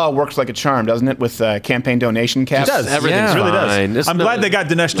 that law works like a charm, doesn't it, with campaign donation caps? It does. Everything's really fine. does. I'm glad they got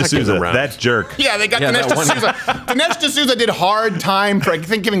Dinesh D'Souza. That jerk. Yeah, they got Dinesh D'Souza. Dinesh D'Souza did hard time for, I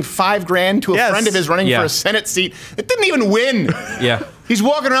think, giving $5,000 to a friend of his running for a Senate seat. It didn't even win. Yeah. He's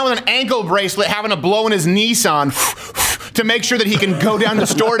walking around with an ankle bracelet, having a blow in his Nissan to make sure that he can go down to the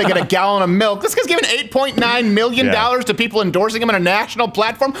store to get a gallon of milk. This guy's giving $8.9 million to people endorsing him on a national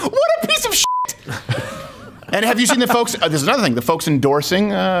platform. What a piece of shit! And have you seen the folks, there's another thing, the folks endorsing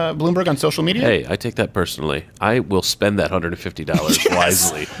Bloomberg on social media? Hey, I take that personally. I will spend that $150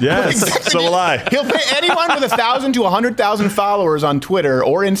 wisely. Yes, exactly. So will I. He'll pay anyone with 1,000 to 100,000 followers on Twitter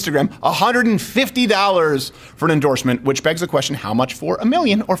or Instagram $150 for an endorsement, which begs the question, how much for 1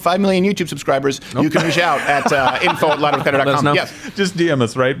 million or 5 million YouTube subscribers? You can reach out at info@loudofcountry.com. Yes. Just DM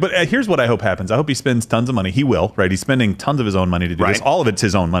us, right? But here's what I hope happens. I hope he spends tons of money. He will, right? He's spending tons of his own money to do this. All of it's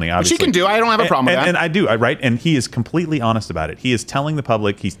his own money, obviously. Which he can do. I don't have a problem with that. And I do, right? And he is completely honest about it. He is telling the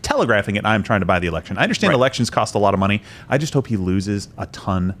public, he's telegraphing it, I'm trying to buy the election. I understand elections cost a lot of money. I just hope he loses a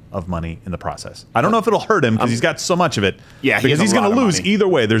ton of money in the process. I don't know if it'll hurt him because he's got so much of it. Yeah, because he's going to lose either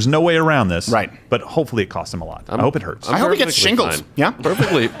way. There's no way around this. Right. But hopefully it costs him a lot. I hope it hurts. I hope he gets shingles. Fine. Yeah.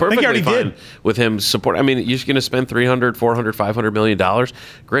 Perfectly fine with him support. I mean, you're going to spend $300, $400, $500 million.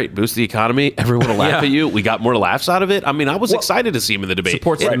 Great. Boost the economy. Everyone will laugh at you. We got more laughs out of it. I mean, I was excited to see him in the debate.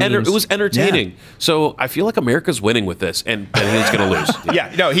 It was entertaining. Yeah. So I feel like America's winning with this, and he's going to lose.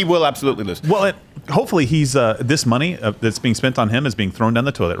 Yeah, no, he will absolutely lose. Well, hopefully he's this money that's being spent on him is being thrown down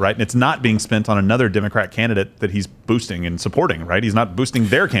the toilet, right? And it's not being spent on another Democrat candidate that he's boosting and supporting, right? He's not boosting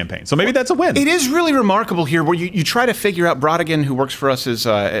their campaign. So maybe that's a win. It is really remarkable here where you try to figure out, Brodigan, who works for us,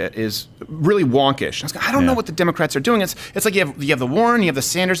 is really wonkish. I don't know what the Democrats are doing. It's like you have the Warren, you have the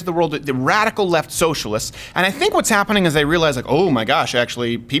Sanders of the world, the radical left socialists. And I think what's happening is they realize, like, oh my gosh,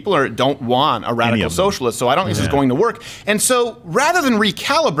 actually, people don't want a radical socialist, so I don't think this is going to work. And so rather than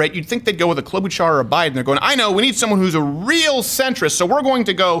recalibrate, you'd think they'd go with a Klobuchar or a Biden. They're going, I know, we need someone who's a real centrist, so we're going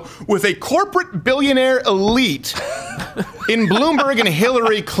to go with a corporate billionaire elite in Bloomberg and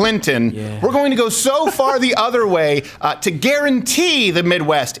Hillary Clinton. We're going to go so far the other way to guarantee the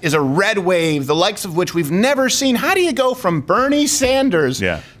Midwest is a red wave, the likes of which we've never seen. How do you go from Bernie Sanders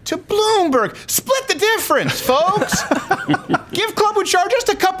to Bloomberg? Split the difference, folks. Give Klobuchar just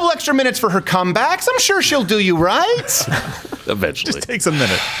a couple extra minutes for her comebacks. I'm sure she'll do you right. Eventually. Just takes a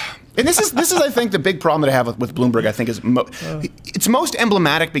minute. And this is, I think, the big problem that I have with Bloomberg, I think, is it's most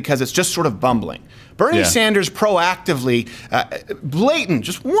emblematic because it's just sort of bumbling. Bernie Sanders proactively, blatant,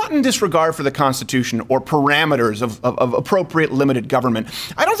 just wanton disregard for the Constitution or parameters of appropriate limited government.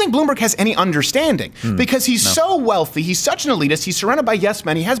 I don't think Bloomberg has any understanding because he's so wealthy, he's such an elitist, he's surrounded by yes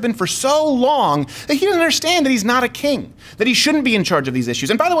men, he has been for so long that he doesn't understand that he's not a king, that he shouldn't be in charge of these issues.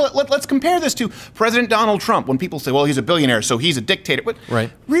 And by the way, let's compare this to President Donald Trump. When people say, well, he's a billionaire, so he's a dictator. But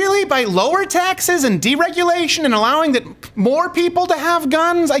really, by lower taxes and deregulation and allowing more people to have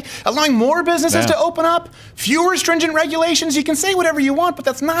guns, allowing more businesses to open up, fewer stringent regulations, you can say whatever you want, but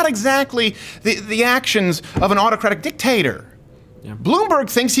that's not exactly the actions of an autocratic dictator. Bloomberg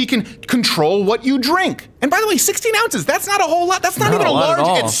thinks he can control what you drink. And by the way, 16 ounces, that's not a whole lot. That's not even a large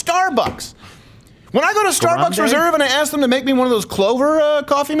at Starbucks. When I go to Starbucks Reserve and I ask them to make me one of those Clover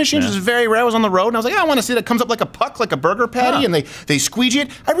coffee machines, which is very rare, I was on the road, and I was like, I want to see that comes up like a puck, like a burger patty, and they squeegee it.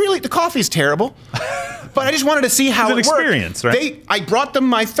 The coffe's terrible. But I just wanted to see how it worked. It's an experience, right? I brought them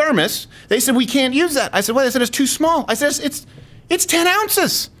my thermos. They said, we can't use that. I said, well, they said, it's too small. I said, it's 10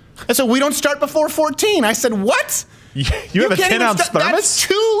 ounces. I said, we don't start before 14. I said, what? You have a 10-ounce thermos? That's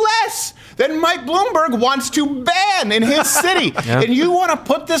too less than Mike Bloomberg wants to ban in his city. And you want to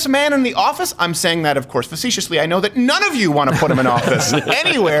put this man in the office? I'm saying that, of course, facetiously. I know that none of you want to put him in office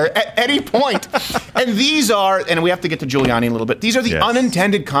anywhere at any point. And these are, and we have to get to Giuliani a little bit, these are the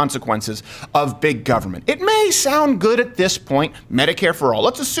unintended consequences of big government. It may sound good at this point, Medicare for all.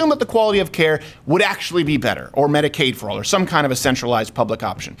 Let's assume that the quality of care would actually be better, or Medicaid for all, or some kind of a centralized public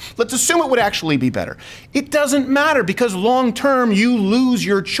option. Let's assume it would actually be better. It doesn't matter because long term you lose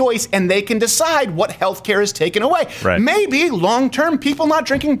your choice and they can decide what health care is taken away. Maybe long term people not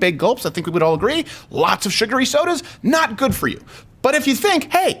drinking big gulps, I think we would all agree, lots of sugary sodas, not good for you. But if you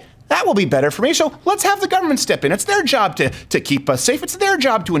think, hey, that will be better for me, so let's have the government step in. It's their job to keep us safe. It's their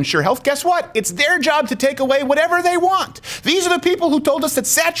job to ensure health. Guess what? It's their job to take away whatever they want. These are the people who told us that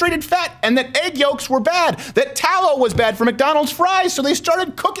saturated fat and that egg yolks were bad, that tallow was bad for McDonald's fries, so they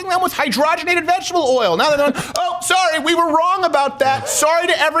started cooking them with hydrogenated vegetable oil. Now they're going, oh, sorry, we were wrong about that. Sorry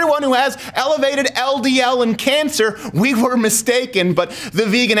to everyone who has elevated LDL and cancer. We were mistaken, but the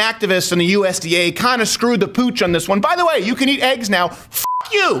vegan activists and the USDA kind of screwed the pooch on this one. By the way, you can eat eggs now.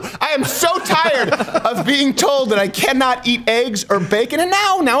 You! I am so tired of being told that I cannot eat eggs or bacon, and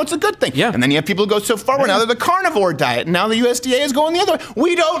now it's a good thing. And then you have people who go so far, now they're the carnivore diet, and now the USDA is going the other way.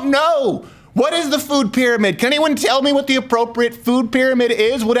 We don't know. What is the food pyramid? Can anyone tell me what the appropriate food pyramid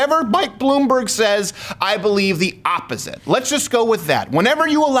is? Whatever Mike Bloomberg says, I believe the opposite. Let's just go with that. Whenever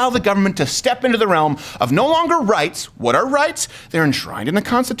you allow the government to step into the realm of no longer rights, what are rights? They're enshrined in the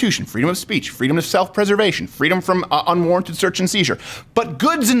Constitution. Freedom of speech, freedom of self-preservation, freedom from unwarranted search and seizure. But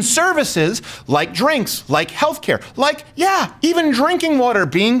goods and services like drinks, like healthcare, like, even drinking water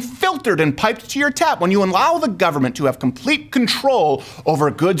being filtered and piped to your tap. When you allow the government to have complete control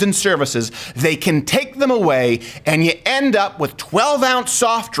over goods and services, they can take them away, and you end up with 12-ounce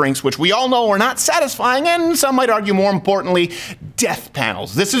soft drinks, which we all know are not satisfying, and some might argue more importantly, death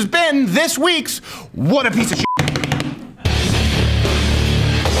panels. This has been this week's What a Piece of Shit.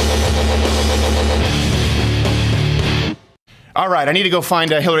 All right, I need to go find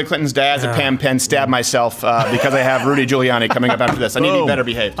Hillary Clinton's dad's at Pam Penn, stab myself because I have Rudy Giuliani coming up after this. I need to be better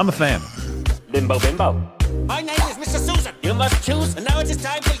behaved. I'm a fan. Bimbo, bimbo. My name is Mr. Susan. You must choose, and now it is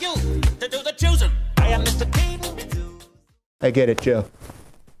time for you to do the choosing. I am Mr. Teen. I get it, Joe.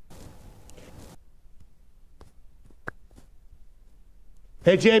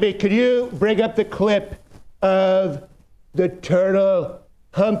 Hey, Jamie, could you bring up the clip of the turtle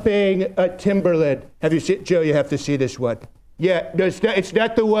humping a Timberland? Have you seen, Joe? You have to see this one. Yeah, no, it's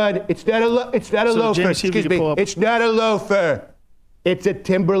not the one. It's not a loafer. Jamie, Excuse me. It's not a loafer. It's a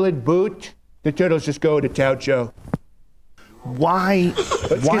Timberland boot. The turtle's just going to town, Joe. Why?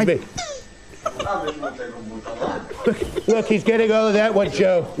 Excuse me. Look, he's getting all of that one,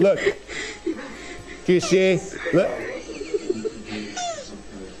 Joe. Look. Do you see? Look.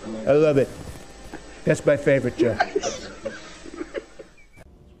 I love it. That's my favorite, Joe.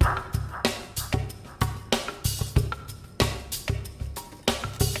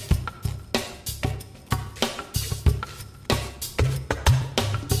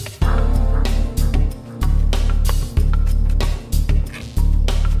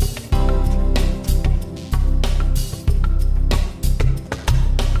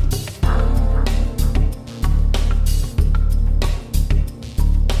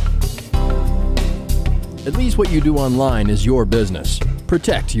 At least what you do online is your business.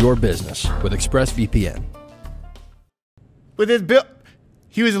 Protect your business with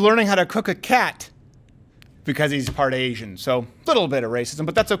because he's part Asian. So a little bit of racism,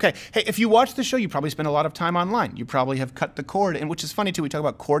 but that's okay. Hey, if you watch the show, you probably spend a lot of time online. You probably have cut the cord, and which is funny too. We talk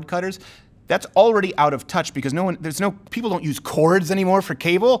about cord cutters. That's already out of touch because people don't use cords anymore for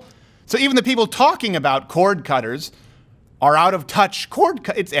cable. So even the people talking about cord cutters are out of touch.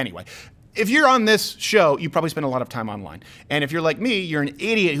 Anyway. If you're on this show, you probably spend a lot of time online. And if you're like me, you're an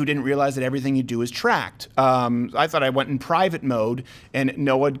idiot who didn't realize that everything you do is tracked. I thought I went in private mode and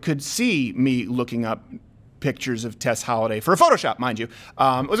no one could see me looking up pictures of Tess Holliday for a Photoshop, mind you.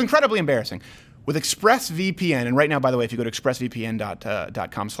 It was incredibly embarrassing. With ExpressVPN, and right now, by the way, if you go to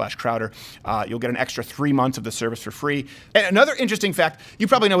expressvpn.com/Crowder, you'll get an extra 3 months of the service for free. And another interesting fact, you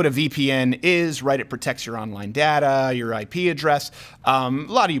probably know what a VPN is, right? It protects your online data, your IP address. A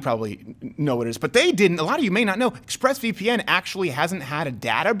lot of you probably know what it is, but they didn't. A lot of you may not know. ExpressVPN actually hasn't had a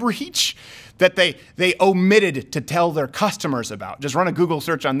data breach that they omitted to tell their customers about. Just run a Google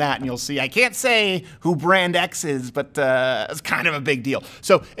search on that and you'll see, I can't say who brand X is, but it's kind of a big deal.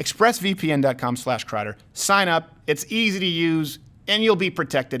 So expressvpn.com/Crowder, sign up, it's easy to use, and you'll be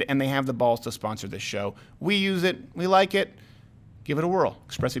protected, and they have the balls to sponsor this show. We use it, we like it, give it a whirl.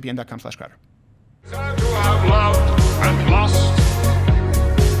 expressvpn.com/Crowder.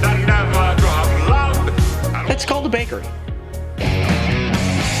 It's called a bakery.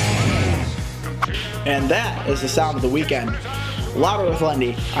 And that is the sound of the weekend. Louder with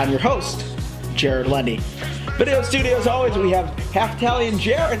Lundy. I'm your host, Jared Lundy. Video studio, as always, we have half Italian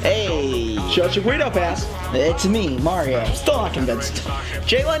Jared. Hey. Show your Guido pass. It's me, Mario. Still not convinced.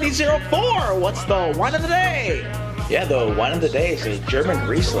 J Lundy 04. What's the wine of the day? Yeah, the wine of the day is a German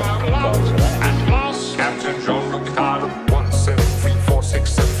Riesling. At last, Captain John Ricardo,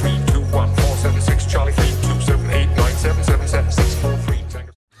 17346732147 Charlie 32789777643.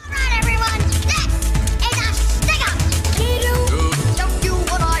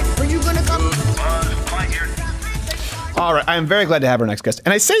 All right, I am very glad to have our next guest.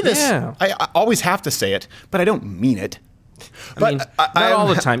 And I say this, I always have to say it, but I don't mean it. Not all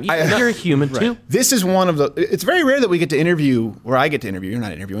the time. You're a human too. This is one of the, it's very rare that we get to interview, or I get to interview, you're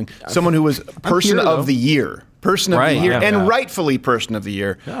not interviewing, someone who was Person of the Year. Person of the Year, and rightfully Person of the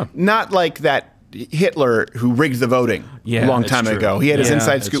Year. Not like that Hitler who rigged the voting a long time ago. He had his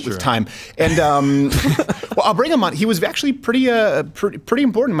inside scoop with Time. And well, I'll bring him on. He was actually pretty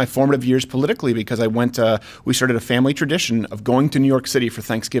important in my formative years politically because I went, we started a family tradition of going to New York City for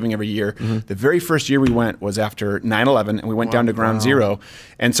Thanksgiving every year. The very first year we went was after 9/11, and we went down to Ground Zero.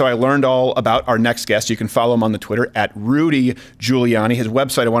 And so I learned all about our next guest. You can follow him on the Twitter at Rudy Giuliani. His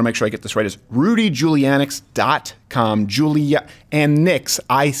website, I want to make sure I get this right, is rudygiulianics.com.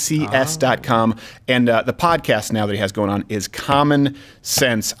 Giulianics.com. And the podcast now that he has going on is Common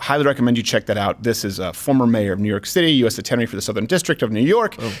Sense. Highly recommend you check that out. This is a former mayor of New York City, U.S. Attorney for the Southern District of New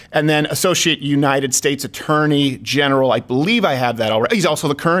York, and then Associate United States Attorney General. I believe I have that already. He's also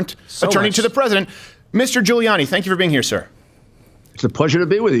the current attorney to the president. Mr. Giuliani, thank you for being here, sir. It's a pleasure to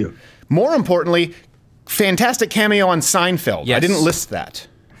be with you. More importantly, fantastic cameo on Seinfeld. Yes. I didn't list that.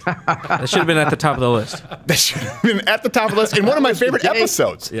 That should have been at the top of the list. That should have been at the top of the list in one of my favorite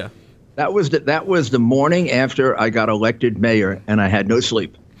episodes. Yeah. That was the morning after I got elected mayor, and I had no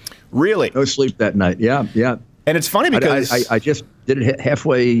sleep. Really? No sleep that night. Yeah. And it's funny because I just did it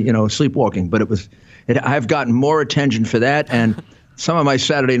halfway, sleepwalking. But I've gotten more attention for that and some of my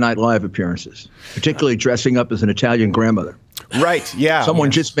Saturday Night Live appearances, particularly dressing up as an Italian grandmother. Right. Yeah.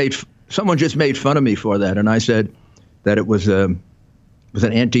 Someone just made fun of me for that, and I said that it was an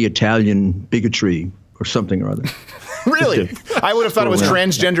anti-Italian bigotry or something or other. Really? I would have thought it was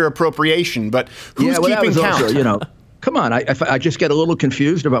transgender appropriation, but who's keeping count? Also, come on, I just get a little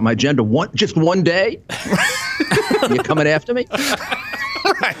confused about my gender. Just one day? You coming after me?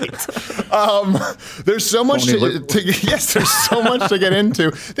 Right. There's so much there's so much to get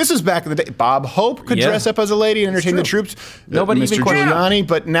into. This was back in the day. Bob Hope could dress up as a lady and entertain the troops. Nobody Mr. even Giuliani,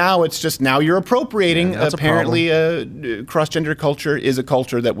 but now it's just you're appropriating. Apparently, cross-gender culture is a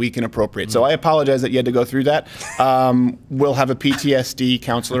culture that we can appropriate. So I apologize that you had to go through that. We'll have a PTSD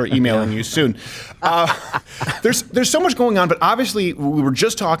counselor emailing you soon. There's so much going on, but obviously we were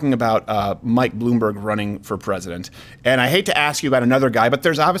just talking about Mike Bloomberg running for president, and I hate to ask you about another guy, but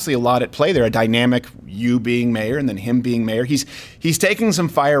there's obviously a lot at play there, a dynamic, you being mayor and then him being mayor. He's taking some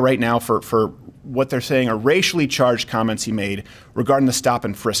fire right now for what they're saying are racially charged comments he made regarding the stop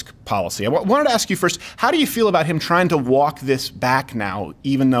and frisk policy. I wanted to ask you first, how do you feel about him trying to walk this back now,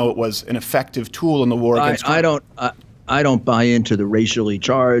 even though it was an effective tool in the war against crime? I don't buy into the racially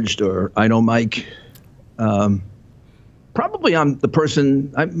charged, or I know Mike. Probably I'm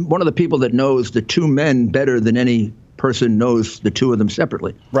one of the people that knows the two men better than any person knows the two of them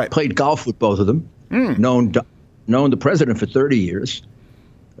separately. Right. Played golf with both of them. known the president for 30 years,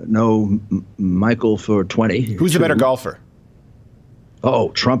 know Michael for 20. Who's the better golfer? Oh,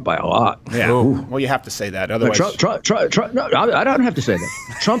 Trump by a lot. Yeah. Well, you have to say that. Otherwise, Trump, no, I don't have to say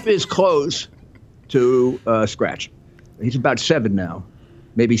that. Trump is close to scratch. He's about 7 now,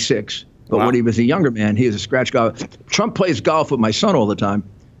 maybe 6. But when he was a younger man, he was a scratch golfer. Trump plays golf with my son all the time.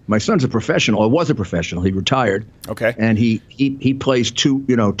 My son's a professional, or was a professional. He retired. Okay. And he plays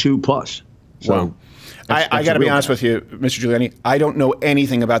 2 plus. So. Wow. I got to be honest with you, Mr. Giuliani. I don't know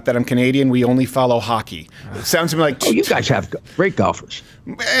anything about that. I'm Canadian. We only follow hockey. It sounds to me like... Oh, you guys have great golfers.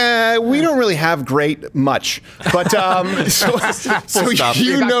 We don't really have great much. But so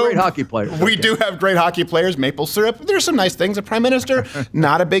you know... great hockey players. We do have great hockey players. Maple syrup. There's some nice things. The Prime Minister,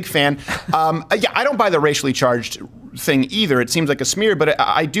 not a big fan. Yeah, I don't buy the racially charged thing either. It seems like a smear, but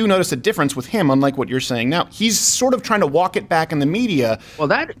I do notice a difference with him, unlike what you're saying now. He's sort of trying to walk it back in the media. Well,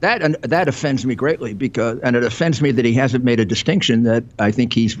 that offends me greatly, and it offends me that he hasn't made a distinction that I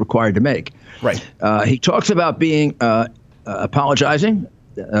think he's required to make. Right. He talks about being apologizing.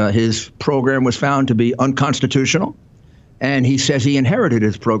 His program was found to be unconstitutional, and he says he inherited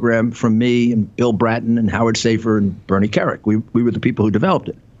his program from me and Bill Bratton and Howard Safer and Bernie Kerik. We were the people who developed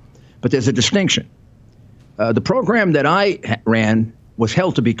it. But there's a distinction. The program that I ran was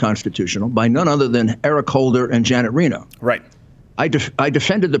held to be constitutional by none other than Eric Holder and Janet Reno. Right. I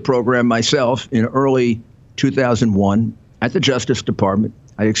defended the program myself in early 2001 at the Justice Department.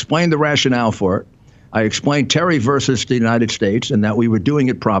 I explained the rationale for it. I explained Terry versus the United States and that we were doing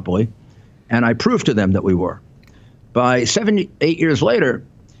it properly. And I proved to them that we were. By 8 years later,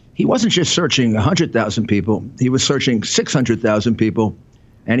 he wasn't just searching 100,000 people. He was searching 600,000 people.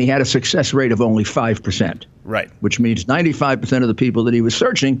 And he had a success rate of only 5%. Right. Which means 95% of the people that he was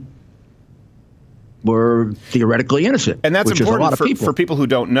searching were theoretically innocent. And that's which important is a lot of for people who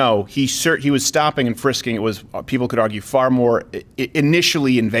don't know. He was stopping and frisking. It was, people could argue, far more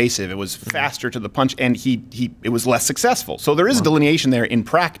initially invasive. It was faster to the punch, and it was less successful. So there is a delineation there in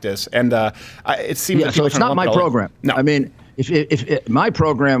practice. And it seems that so it's not my program. No. I mean, if my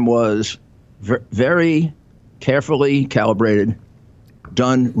program was very carefully calibrated,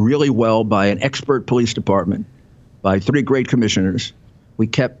 done really well by an expert police department, by 3 great commissioners. We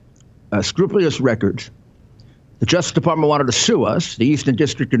kept scrupulous records. The Justice Department wanted to sue us. The Eastern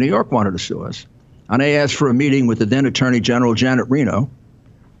District of New York wanted to sue us. And I asked for a meeting with the then Attorney General Janet Reno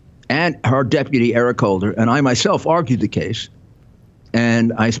and her deputy Eric Holder, and I myself argued the case.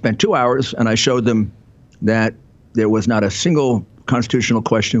 And I spent 2 hours, and I showed them that there was not a single constitutional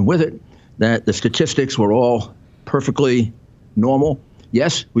question with it, that the statistics were all perfectly normal.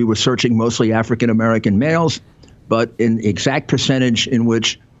 Yes, we were searching mostly African-American males, but in the exact percentage in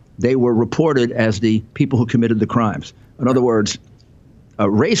which they were reported as the people who committed the crimes. In other words,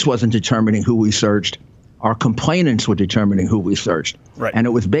 race wasn't determining who we searched. Our complainants were determining who we searched. Right. And it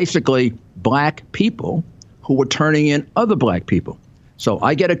was basically black people who were turning in other black people. So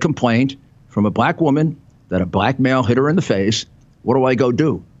I get a complaint from a black woman that a black male hit her in the face. What do I go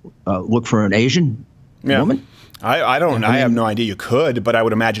do? Look for an Asian woman? I have no idea. You could, but I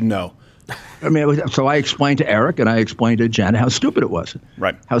would imagine no. I mean, so I explained to Eric and I explained to Janet how stupid it was.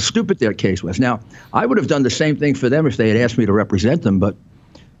 Right. How stupid their case was. Now, I would have done the same thing for them if they had asked me to represent them, but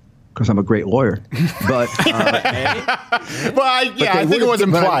because I'm a great lawyer. But I think it was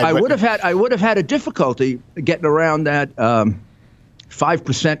implied. I would have had a difficulty getting around that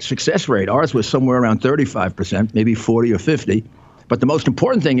 5% success rate. Ours was somewhere around 35%, maybe 40 or 50. But the most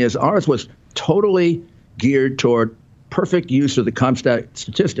important thing is ours was totally geared toward perfect use of the CompStat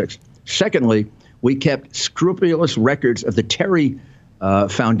statistics. Secondly, we kept scrupulous records of the Terry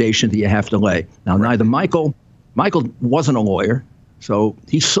foundation that you have to lay. Now, neither Michael wasn't a lawyer, so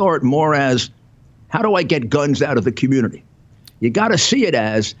he saw it more as, how do I get guns out of the community? You got to see it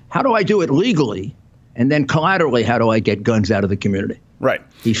as, how do I do it legally? And then collaterally, how do I get guns out of the community? Right.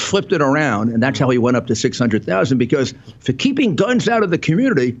 He flipped it around, and that's how he went up to 600,000, because for keeping guns out of the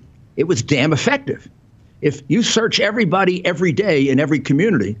community, it was damn effective. If you search everybody every day in every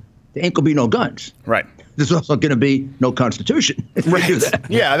community, there ain't going to be no guns. Right. There's also going to be no constitution. Right.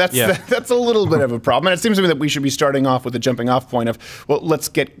 Yeah, that's a little bit of a problem. And it seems to me that we should be starting off with a jumping off point of, well, let's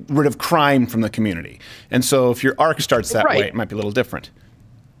get rid of crime from the community. And so if your arc starts that way, it might be a little different.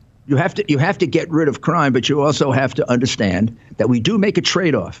 You have to get rid of crime, but you also have to understand that we do make a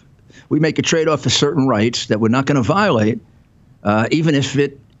trade-off. We make a trade-off for certain rights that we're not going to violate, even if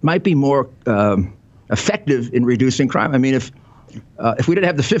it might be more effective in reducing crime. I mean, if we didn't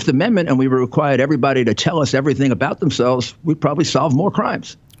have the Fifth Amendment and we required everybody to tell us everything about themselves, we'd probably solve more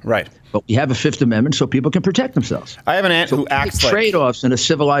crimes. Right. But we have a Fifth Amendment so people can protect themselves. I have an aunt who acts like trade-offs in a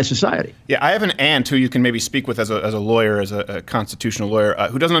civilized society. Yeah, I have an aunt who you can maybe speak with as a lawyer, as a constitutional lawyer,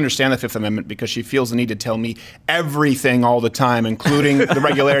 who doesn't understand the Fifth Amendment because she feels the need to tell me everything all the time, including the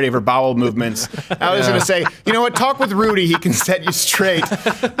regularity of her bowel movements. I was going to say, you know what, talk with Rudy, he can set you straight.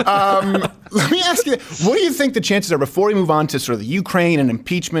 Let me ask you, what do you think the chances are, before we move on to sort of the Ukraine and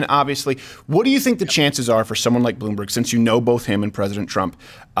impeachment, obviously, what do you think the chances are for someone like Bloomberg, since you know both him and President Trump,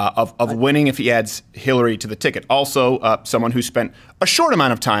 of winning if he adds Hillary to the ticket? Also, someone who spent a short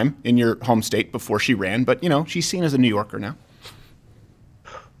amount of time in your home state before she ran, but, you know, she's seen as a New Yorker now.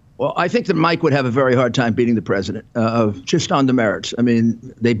 Well, I think that Mike would have a very hard time beating the president, just on the merits. I mean,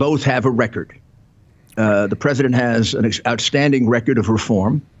 they both have a record. The president has an outstanding record of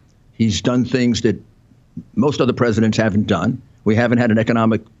reform. He's done things that most other presidents haven't done. We haven't had an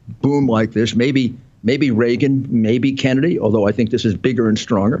economic boom like this. Maybe Reagan, maybe Kennedy, although I think this is bigger and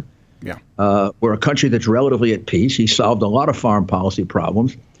stronger. Yeah. We're a country that's relatively at peace. He solved a lot of foreign policy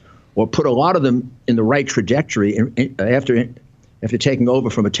problems, or put a lot of them in the right trajectory after taking over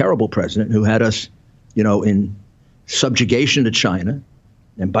from a terrible president who had us, you know, in subjugation to China.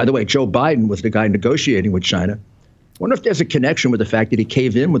 And by the way, Joe Biden was the guy negotiating with China. I wonder if there's a connection with the fact that he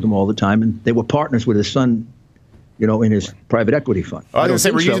caved in with them all the time, and they were partners with his son, you know, in his private equity fund. I was going to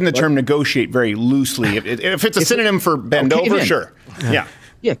say, we're using the term negotiate very loosely. If it's a synonym for bend over, sure. Yeah.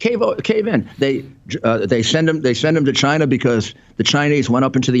 Yeah, cave in. They send him to China because the Chinese went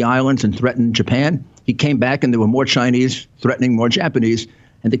up into the islands and threatened Japan. He came back and there were more Chinese threatening more Japanese,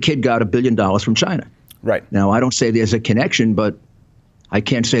 and the kid got $1 billion from China. Right. Now, I don't say there's a connection, but I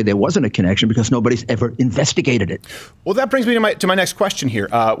can't say there wasn't a connection because nobody's ever investigated it. Well, that brings me to my next question here.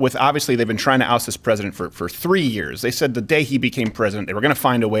 With obviously they've been trying to oust this president for 3 years. They said the day he became president, they were going to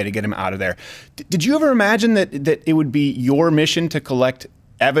find a way to get him out of there. Did you ever imagine that it would be your mission to collect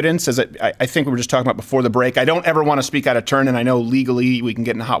evidence? As I think we were just talking about before the break. I don't ever want to speak out of turn, and I know legally we can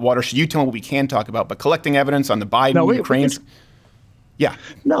get into hot water. So you tell me what we can talk about. But collecting evidence on the Biden, Ukraine. Yeah.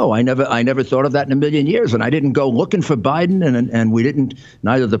 No, I never thought of that in a million years. And I didn't go looking for Biden, and we didn't,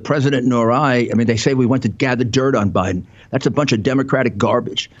 neither the president nor I mean, they say we went to gather dirt on Biden. That's a bunch of Democratic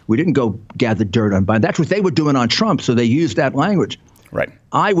garbage. We didn't go gather dirt on Biden. That's what they were doing on Trump, so they used that language. Right.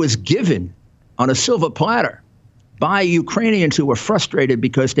 I was given on a silver platter by Ukrainians who were frustrated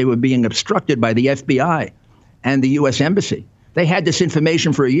because they were being obstructed by the FBI and the U.S. Embassy. They had this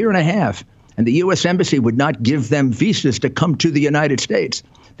information for 1.5 years. And the U.S. Embassy would not give them visas to come to the United States.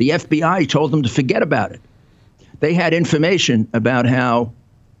 The FBI told them to forget about it. They had information about how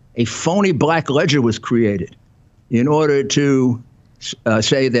a phony black ledger was created in order to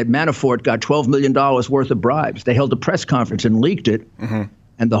say that Manafort got $12 million worth of bribes. They held a press conference and leaked it, and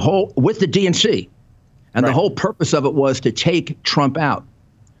with the DNC. And the whole purpose of it was to take Trump out.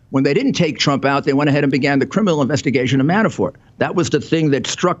 When they didn't take Trump out, they went ahead and began the criminal investigation of Manafort. That was the thing that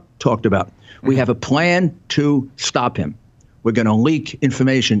Strzok talked about. We have a plan to stop him. We're going to leak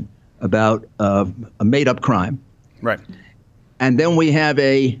information about a made-up crime. Right. And then we have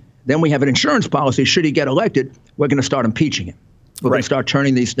an insurance policy. Should he get elected, we're going to start impeaching him. We're going to start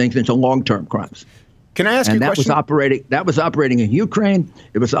turning these things into long-term crimes. Can I ask you a question? That was operating in Ukraine.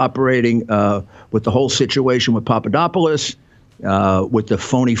 It was operating with the whole situation with Papadopoulos, with the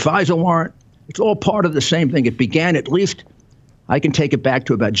phony FISA warrant. It's all part of the same thing. It began, at least, I can take it back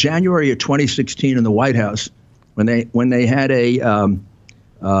to about January of 2016 in the White House when they had a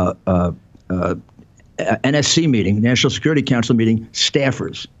NSC meeting, National Security Council meeting,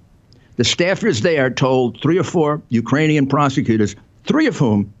 staffers. The staffers there told 3 or 4 Ukrainian prosecutors, 3 of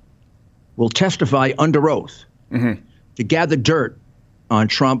whom will testify under oath to gather dirt on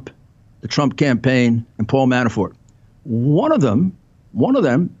Trump, the Trump campaign, and Paul Manafort. One of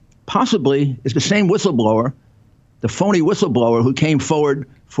them possibly is the same whistleblower, the phony whistleblower who came forward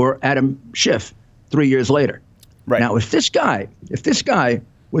for Adam Schiff 3 years later. Right. Now, if this guy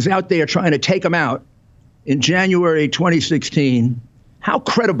was out there trying to take him out in January 2016, how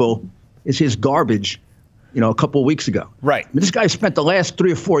credible is his garbage, a couple of weeks ago? Right. I mean, this guy spent the last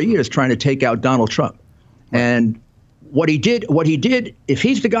 3 or 4 years trying to take out Donald Trump. Right. And what he did, if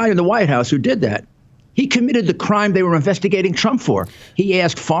he's the guy in the White House who did that, he committed the crime they were investigating Trump for. He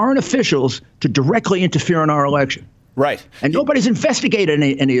asked foreign officials to directly interfere in our election. Right. And nobody's investigated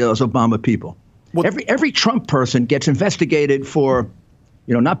any of those Obama people. Well, every Trump person gets investigated for,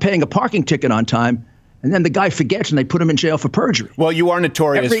 not paying a parking ticket on time And then the guy forgets, and they put him in jail for perjury. Well, you are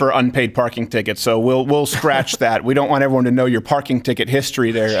notorious for unpaid parking tickets, so we'll scratch that. We don't want everyone to know your parking ticket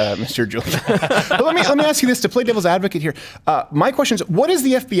history there, Mr. Giuliani. But let me ask you this, to play devil's advocate here. My question is, what does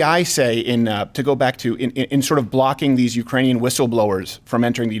the FBI say to go back to in sort of blocking these Ukrainian whistleblowers from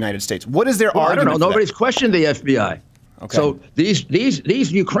entering the United States? What is their argument? I don't know. Nobody's questioned the FBI. Okay. So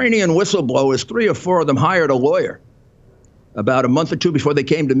these Ukrainian whistleblowers, 3 or 4 of them hired a lawyer about a month or 2 before they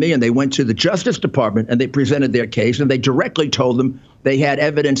came to me, and they went to the Justice Department and they presented their case, and they directly told them they had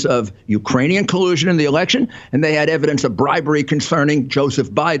evidence of Ukrainian collusion in the election, and they had evidence of bribery concerning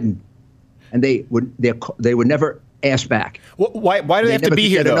Joseph Biden, and they would never ask back. Why do they have to be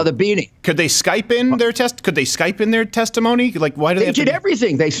here, though? Another beating. Could they Skype in their Could they Skype in their testimony? Like, why do they? They did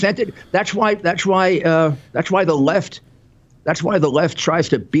everything. They sent it. That's why the left. That's why the left tries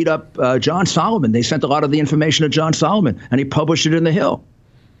to beat up John Solomon. They sent a lot of the information to John Solomon, and he published it in the Hill.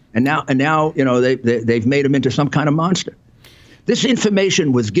 And now, they've made him into some kind of monster. This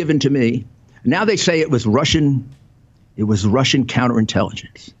information was given to me. Now they say it was Russian. It was Russian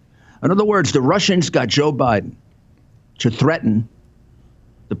counterintelligence. In other words, the Russians got Joe Biden to threaten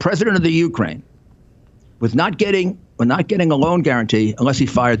the president of the Ukraine with not getting a loan guarantee unless he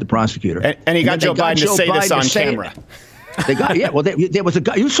fired the prosecutor. And he got Joe Biden to say this on camera. There was a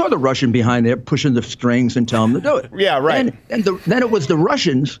guy. You saw the Russian behind there pushing the strings and telling him to do it. Yeah, right. And then it was the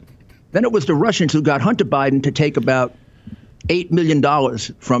Russians. Then it was the Russians who got Hunter Biden to take about $8 million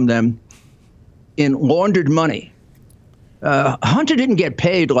from them in laundered money. Hunter didn't get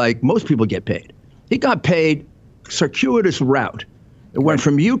paid like most people get paid. He got paid circuitous route. It went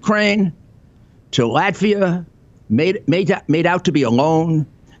from Ukraine to Latvia, made out to be a loan.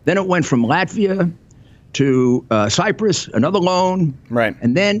 Then it went from Latvia to Cyprus, another loan. Right.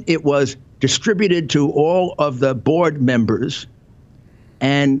 And then it was distributed to all of the board members.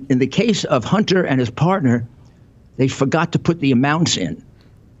 And in the case of Hunter and his partner, they forgot to put the amounts in.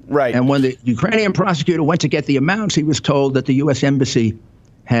 Right. And when the Ukrainian prosecutor went to get the amounts, he was told that the U.S. Embassy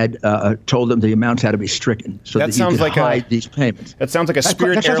had told them the amounts had to be stricken so that you could hide these payments. That sounds like a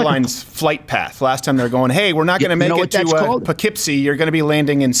Spirit Airlines flight path. Last time they're going, hey, we're not going to make it to Poughkeepsie. You're going to be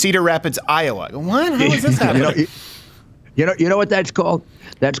landing in Cedar Rapids, Iowa. What? How is this happening? You know what that's called?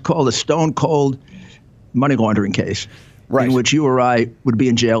 That's called a stone cold money laundering case, in which you or I would be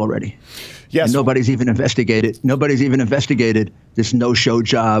in jail already. Yes. And nobody's even investigated. Nobody's even investigated this no-show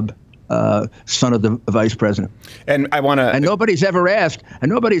job. Son of the vice president. And I want to. And nobody's ever asked.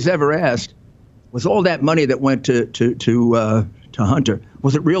 Was all that money that went to Hunter,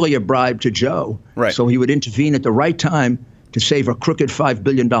 was it really a bribe to Joe? Right. So he would intervene at the right time to save a crooked $5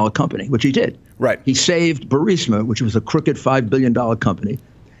 billion company, which he did. Right. He saved Burisma, which was a crooked $5 billion company,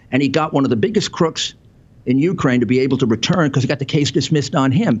 and he got one of the biggest crooks in Ukraine to be able to return because he got the case dismissed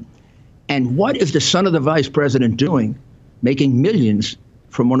on him. And what is the son of the vice president doing, making millions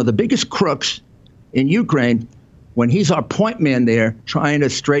from one of the biggest crooks in Ukraine when he's our point man there trying to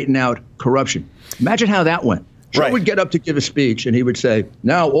straighten out corruption? Imagine how that went. Joe would get up to give a speech and he would say,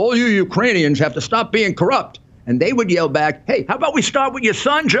 now all you Ukrainians have to stop being corrupt. And they would yell back, hey, how about we start with your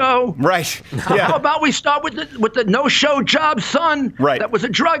son, Joe? Right. Yeah. How about we start with the no-show job son that was a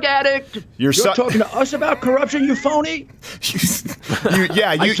drug addict? You're talking to us about corruption, you phony?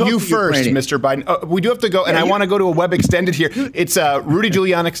 You first, Mr. Biden. We do have to go, and I want to go to a web extended here. It's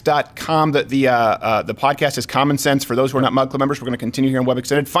rudygiulianics.com. The podcast is Common Sense. For those who are not Mug Club members, we're going to continue here on web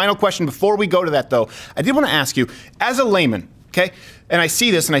extended. Final question before we go to that, though. I did want to ask you, as a layman, okay, and I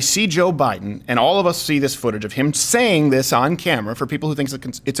see this, and I see Joe Biden, and all of us see this footage of him saying this on camera. For people who think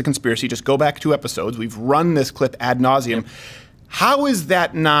it's a conspiracy, just go back 2 episodes. We've run this clip ad nauseum. How is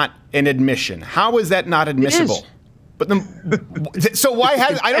that not an admission? How is that not admissible? But so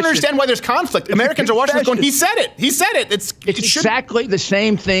why I don't understand why there's conflict. Americans are watching this going, he said it. He said it. It's exactly the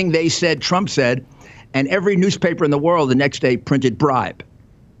same thing they said Trump said, and every newspaper in the world the next day printed bribe.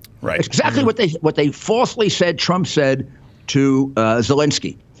 Right. It's exactly what they falsely said Trump said to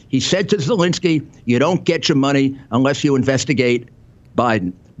Zelensky. He said to Zelensky, you don't get your money unless you investigate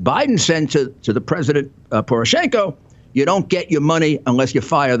Biden. Biden said to the president, Poroshenko, you don't get your money unless you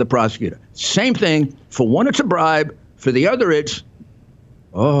fire the prosecutor. Same thing. For one, it's a bribe. For the other, it's,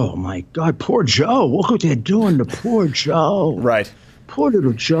 oh, my God, poor Joe. Look what they're doing to poor Joe. Right. Poor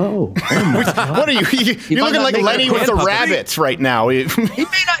little Joe. Oh my God. What are you? You're looking like Lenny with the rabbits right now. He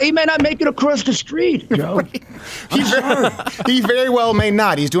may not make it across the street, Joe. He very well may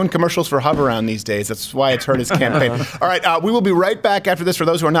not. He's doing commercials for Hoveround these days. That's why it's hurt his campaign. All right, we will be right back after this. For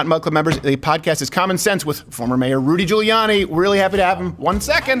those who are not Mug Club members, the podcast is Common Sense with former Mayor Rudy Giuliani. We're really happy to have him. 1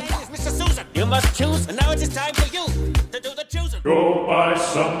 second. Mr. Susan, you must choose, and now it is time for you to do the choosing. Go buy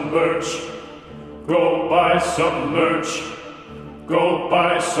some birch. Go buy some merch. Go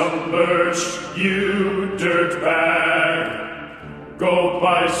buy some merch, you dirtbag. Go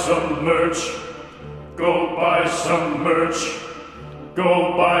buy some merch. Go buy some merch.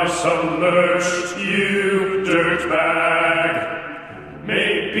 Go buy some merch, you dirtbag.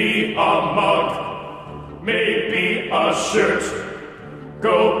 Maybe a mug, maybe a shirt.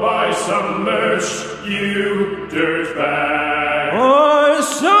 Go buy some merch, you dirtbag. Or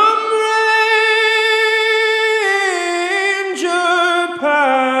some Ranger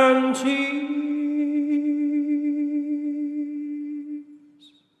panties.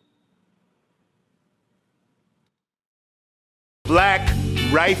 Black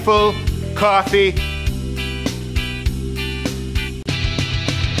Rifle Coffee.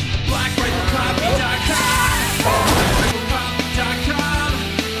 BlackRifleCoffee.com.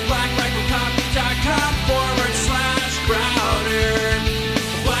 BlackRifleCoffee.com/Crowder.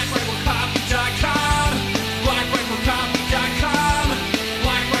 BlackRifleCoffee.com. BlackRifleCoffee.com.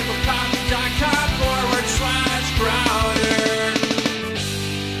 BlackRifleCoffee.com/Crowder.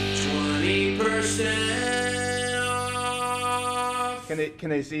 20% off. Can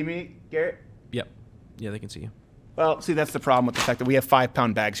they see me, Garrett? Yep. Yeah, they can see you. Well, see, that's the problem with the fact that we have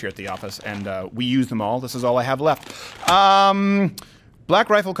 5-pound bags here at the office, and we use them all. This is all I have left.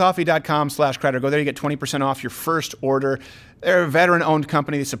 BlackRifleCoffee.com/Crowder. Go there, you get 20% off your first order. They're a veteran-owned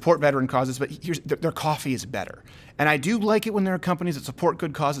company. They support veteran causes, but their coffee is better. And I do like it when there are companies that support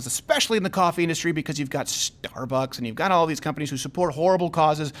good causes, especially in the coffee industry, because you've got Starbucks and you've got all these companies who support horrible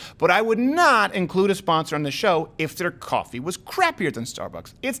causes. But I would not include a sponsor on the show if their coffee was crappier than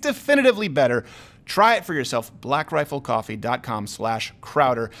Starbucks. It's definitively better. Try it for yourself.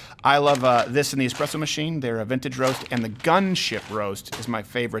 BlackRifleCoffee.com/Crowder. I love this in the espresso machine. They're a vintage roast, and the gunship roast is my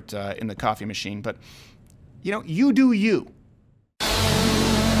favorite in the coffee machine. But, you know, you do you.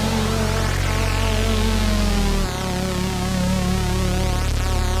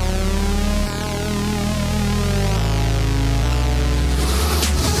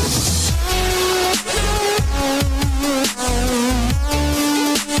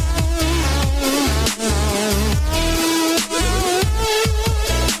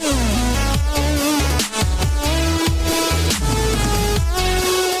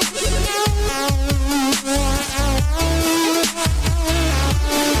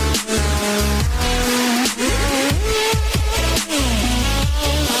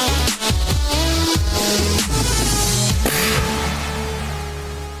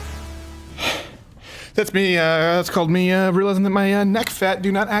 That's me. That's called me realizing that my neck fat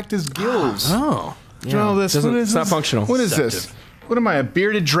do not act as gills. Oh. You know this? It's not functional. What is this? What am I, a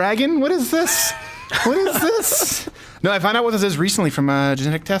bearded dragon? What is this? What is this? No, I found out what this is recently from a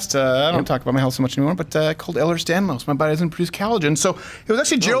genetic test. I don't talk about my health so much anymore, but called Ehlers-Danlos. My body doesn't produce collagen. So it was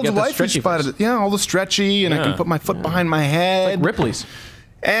actually Gerald's wife who spotted it. Yeah, all the stretchy, and I can put my foot behind my head. Like Ripley's.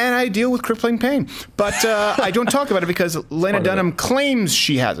 And I deal with crippling pain. But I don't talk about it because Lena Dunham claims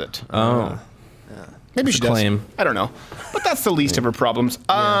she has it. Oh. Maybe she does. Claim. I don't know. But that's the least of her problems.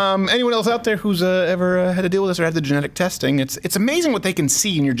 Anyone else out there who's ever had to deal with this or had the genetic testing? It's amazing what they can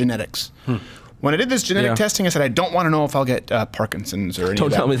see in your genetics. When I did this genetic testing, I said, I don't want to know if I'll get Parkinson's or anything.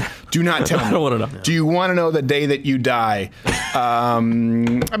 Don't tell me that. Do not tell me. I don't want to know. Do you want to know the day that you die? I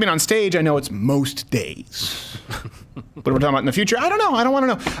mean, on stage, I know it's most days. But we're talking about in the future, I don't know. I don't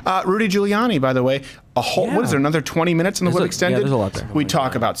want to know. Rudy Giuliani, by the way, what is there, another 20 minutes in the Whip Extended? Yeah, there's a lot there. We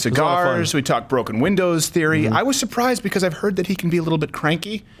talk about cigars. We talk broken windows theory. I was surprised because I've heard that he can be a little bit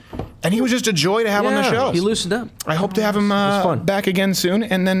cranky. And he was just a joy to have on the show. He loosened up. I hope to have him back again soon.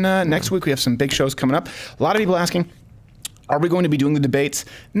 And then next week we have some big shows coming up. A lot of people asking, are we going to be doing the debates?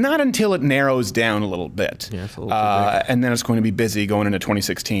 Not until it narrows down a little bit. Yeah, it's a little and then it's going to be busy going into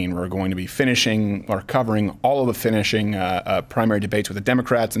 2016. We're going to be finishing or covering all of the finishing primary debates with the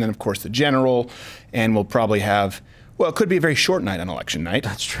Democrats, and then, of course, the general. And we'll probably have, well, it could be a very short night on election night.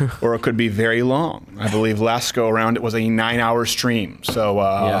 That's true. Or it could be very long. I believe last go around it was a 9-hour stream. So,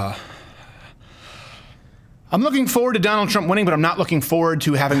 I'm looking forward to Donald Trump winning, but I'm not looking forward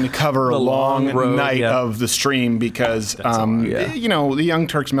to having to cover a long night of the stream because, you know, the Young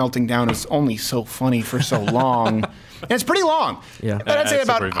Turks melting down is only so funny for so long. And it's pretty long. Yeah. But I'd say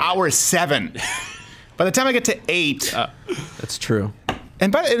about hour 7. By the time I get to 8. That's true.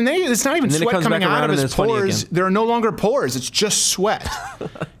 And it's not even sweat coming out of his pores. There are no longer pores. It's just sweat.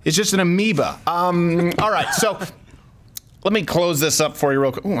 It's just an amoeba. All right, so let me close this up for you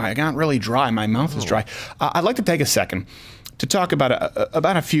real quick. Oh, I got really dry. My mouth is dry. I'd like to take a second to talk about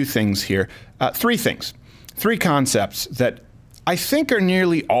a few things here. 3 things. 3 concepts that I think are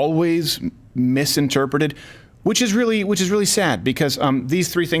nearly always misinterpreted. which is really sad because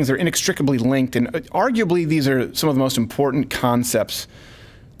these three things are inextricably linked, and arguably these are some of the most important concepts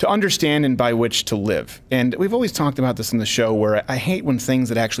to understand and by which to live. And we've always talked about this in the show, where I hate when things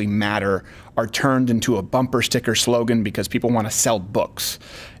that actually matter are turned into a bumper sticker slogan because people want to sell books.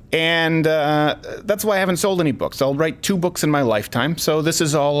 And that's why I haven't sold any books. I'll write 2 books in my lifetime, so this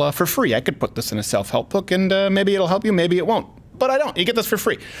is all for free. I could put this in a self-help book, and maybe it'll help you, maybe it won't. But I don't. You get this for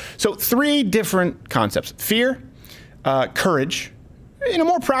free. So 3 different concepts: fear, courage. In a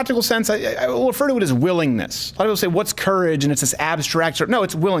more practical sense, I will refer to it as willingness. A lot of people say, what's courage? And it's this abstract sort. No,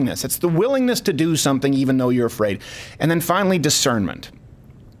 it's willingness. It's the willingness to do something even though you're afraid. And then finally, discernment.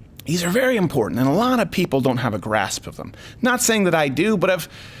 These are very important, and a lot of people don't have a grasp of them. Not saying that I do, but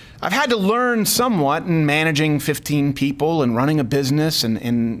I've had to learn somewhat in managing 15 people and running a business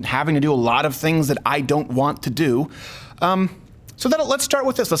and having to do a lot of things that I don't want to do. Let's start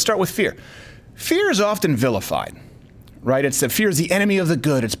with this. Let's start with fear. Fear is often vilified. Right? It's that fear is the enemy of the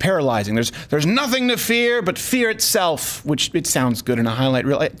good. It's paralyzing. There's nothing to fear but fear itself, which it sounds good in a highlight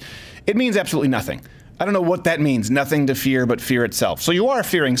reel. It means absolutely nothing. I don't know what that means, nothing to fear but fear itself. So you are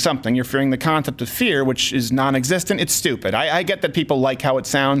fearing something. You're fearing the concept of fear, which is non-existent. It's stupid. I get that people like how it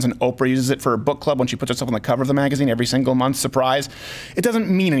sounds, and Oprah uses it for a book club when she puts herself on the cover of the magazine every single month. Surprise. It doesn't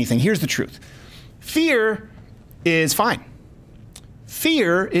mean anything. Here's the truth. Fear is fine.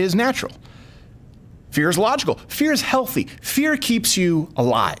 Fear is natural. Fear is logical. Fear is healthy. Fear keeps you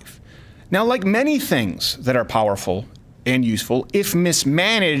alive. Now, like many things that are powerful and useful, if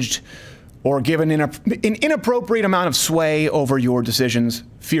mismanaged or given an inappropriate amount of sway over your decisions,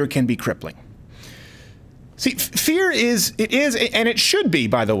 fear can be crippling. See, fear is, and it should be,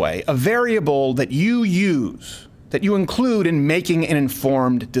 by the way, a variable that you use, that you include in making an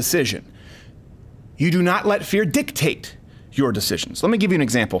informed decision. You do not let fear dictate your decisions. Let me give you an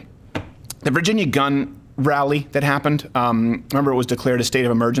example. The Virginia gun rally that happened, remember it was declared a state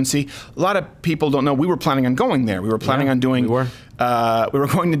of emergency. A lot of people don't know we were planning on going there. We were planning on doing, we were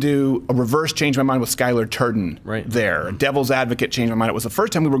going to do a reverse change my mind with Skylar Turden there. A devil's advocate changed my mind. It was the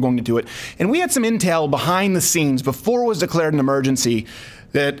first time we were going to do it. And we had some intel behind the scenes before it was declared an emergency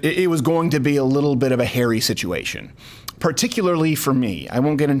that it was going to be a little bit of a hairy situation. Particularly for me. I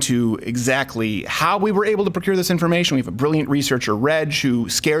won't get into exactly how we were able to procure this information. We have a brilliant researcher, Reg, who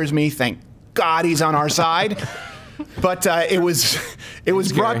scares me. Thank God he's on our side. But it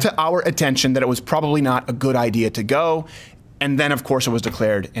was brought to our attention that it was probably not a good idea to go. And then, of course, it was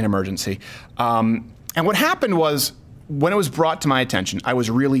declared an emergency. And what happened was, when it was brought to my attention, I was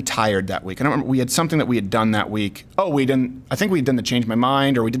really tired that week. I don't remember, we had something that we had done that week. Oh, I think we had done the Change My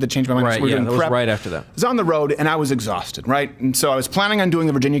Mind, or we did the Change My Mind. Right, we yeah, that was right after that. I was on the road, and I was exhausted, right? And so I was planning on doing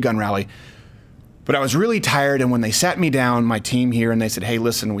the Virginia gun rally, but I was really tired, and when they sat me down, my team here, and they said, hey,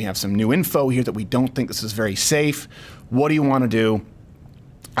 listen, we have some new info here that we don't think this is very safe. What do you want to do?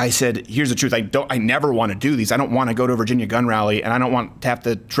 I said, here's the truth. I never want to do these. I don't want to go to a Virginia gun rally, and I don't want to have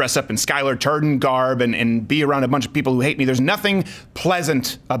to dress up in Skylar Turden garb and be around a bunch of people who hate me. There's nothing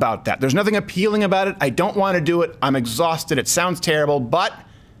pleasant about that. There's nothing appealing about it. I don't want to do it. I'm exhausted. It sounds terrible, but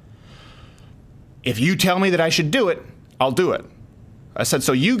if you tell me that I should do it, I'll do it. I said,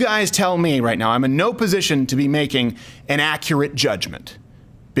 so you guys tell me right now. I'm in no position to be making an accurate judgment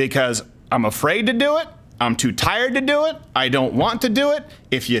because I'm afraid to do it. I'm too tired to do it. I don't want to do it.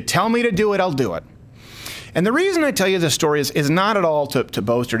 If you tell me to do it, I'll do it. And the reason I tell you this story is not at all to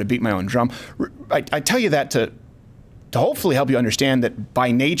boast or to beat my own drum. I tell you that to hopefully help you understand that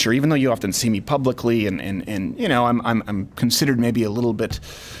by nature, even though you often see me publicly and you know, I'm considered maybe a little bit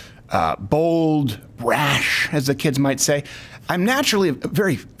bold, rash, as the kids might say, I'm naturally a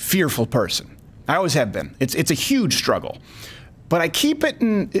very fearful person. I always have been. It's a huge struggle. But I keep it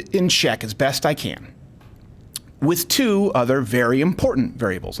in check as best I can, with 2 other very important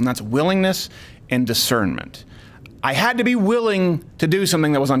variables, and that's willingness and discernment. I had to be willing to do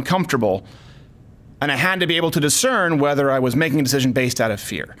something that was uncomfortable, and I had to be able to discern whether I was making a decision based out of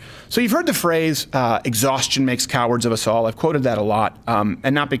fear. So you've heard the phrase, exhaustion makes cowards of us all. I've quoted that a lot,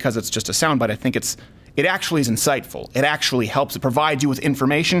 and not because it's just a soundbite. I think it actually is insightful. It actually helps. It provides you with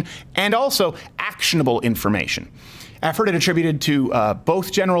information and also actionable information. I've heard it attributed to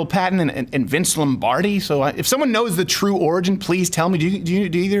both General Patton and Vince Lombardi. So if someone knows the true origin, please tell me. Do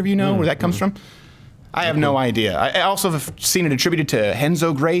either of you know where that comes from? I have no idea. I also have seen it attributed to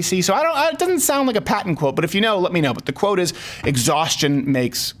Henzo Gracie. So it doesn't sound like a Patton quote, but if you know, let me know. But the quote is, exhaustion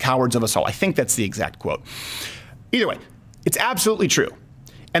makes cowards of us all. I think that's the exact quote. Either way, it's absolutely true.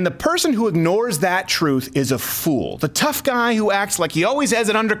 And the person who ignores that truth is a fool. The tough guy who acts like he always has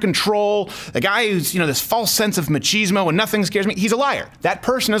it under control, the guy who's, this false sense of machismo and nothing scares me, he's a liar. That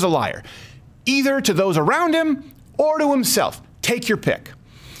person is a liar. either to those around him or to himself. Take your pick.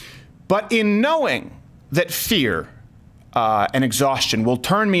 But in knowing that fear and exhaustion will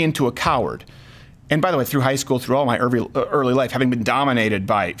turn me into a coward, and by the way, through high school, through all my early life, having been dominated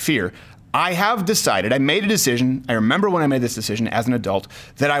by fear, I have decided, I made a decision, I remember when I made this decision as an adult,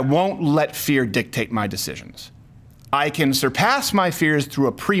 that I won't let fear dictate my decisions. I can surpass my fears through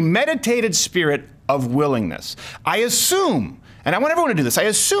a premeditated spirit of willingness. I assume, and I want everyone to do this, I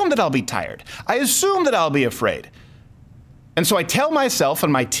assume that I'll be tired. I assume that I'll be afraid. And so I tell myself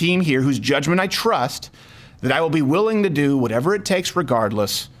and my team here, whose judgment I trust, that I will be willing to do whatever it takes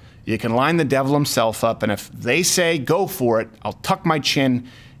regardless. You can line the devil himself up, and if they say go for it, I'll tuck my chin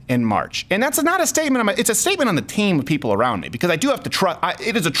and march. And that's not a statement, it's a statement on the team of people around me, because I do have to trust,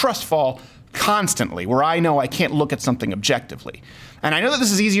 it is a trust fall constantly, where I know I can't look at something objectively. And I know that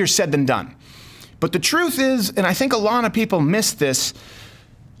this is easier said than done. But the truth is, and I think a lot of people miss this,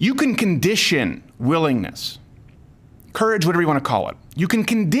 you can condition willingness, courage, whatever you want to call it. You can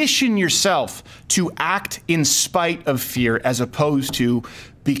condition yourself to act in spite of fear as opposed to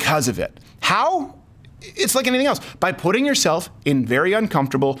because of it. How? It's like anything else. By putting yourself in very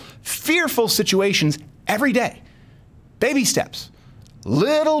uncomfortable, fearful situations every day. Baby steps.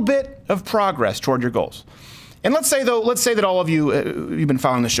 Little bit of progress toward your goals. And let's say that all of you, you've been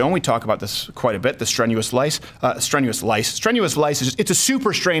following the show, and we talk about this quite a bit, the strenuous lice. Strenuous lice is it's a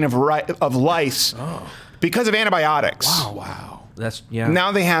super strain of lice because of antibiotics. Wow. That's, yeah.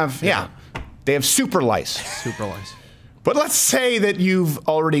 Now they have, they have super lice. Super lice. But let's say that you've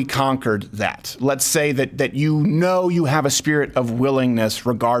already conquered that. Let's say that you know you have a spirit of willingness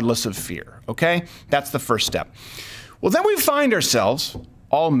regardless of fear, okay? That's the first step. Well, then we find ourselves,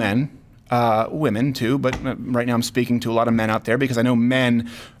 all men, women too, but right now I'm speaking to a lot of men out there because I know men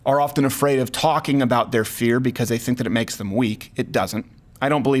are often afraid of talking about their fear because they think that it makes them weak. It doesn't. I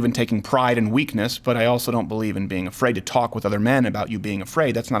don't believe in taking pride in weakness, but I also don't believe in being afraid to talk with other men about you being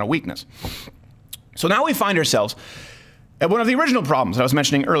afraid. That's not a weakness. So now we find ourselves at one of the original problems that I was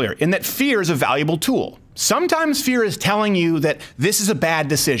mentioning earlier, in that fear is a valuable tool. Sometimes fear is telling you that this is a bad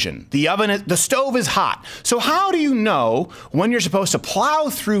decision. The stove is hot. So how do you know when you're supposed to plow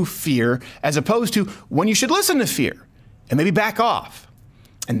through fear as opposed to when you should listen to fear and maybe back off?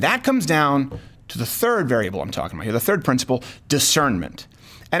 And that comes down to the third variable I'm talking about here, the third principle, discernment.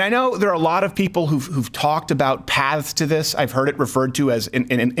 And I know there are a lot of people who've talked about paths to this. I've heard it referred to as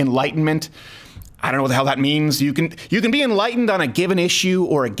enlightenment. I don't know what the hell that means. You can be enlightened on a given issue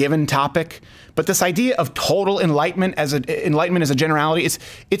or a given topic, but this idea of total enlightenment as a generality,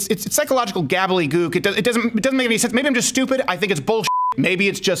 it's psychological gobbledygook. It doesn't make any sense. Maybe I'm just stupid. I think it's bullshit. Maybe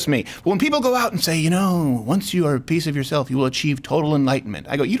it's just me. But when people go out and say, once you are a piece of yourself, you will achieve total enlightenment.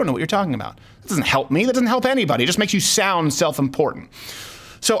 I go, you don't know what you're talking about. That doesn't help me. That doesn't help anybody. It just makes you sound self-important.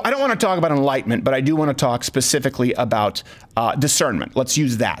 So I don't want to talk about enlightenment, but I do want to talk specifically about discernment. Let's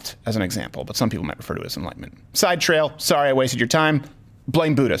use that as an example, but some people might refer to it as enlightenment. Side trail, sorry I wasted your time.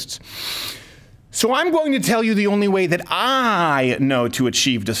 Blame Buddhists. So I'm going to tell you the only way that I know to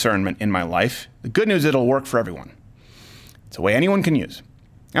achieve discernment in my life. The good news is it'll work for everyone. It's a way anyone can use.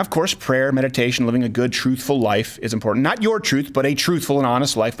 Now, of course, prayer, meditation, living a good, truthful life is important. Not your truth, but a truthful and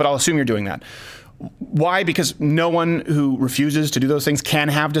honest life, but I'll assume you're doing that. Why? Because no one who refuses to do those things can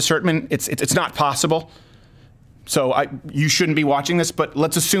have discernment. It's not possible. So you shouldn't be watching this, but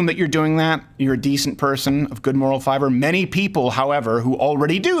let's assume that you're doing that. You're a decent person of good moral fiber. Many people, however, who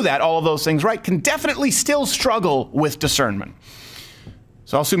already do that, all of those things right, can definitely still struggle with discernment.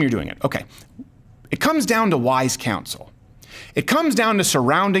 So I'll assume you're doing it. Okay. It comes down to wise counsel. It comes down to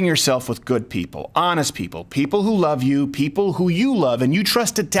surrounding yourself with good people, honest people, people who love you, people who you love, and you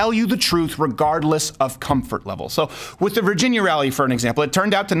trust to tell you the truth regardless of comfort level. So with the Virginia rally, for an example, it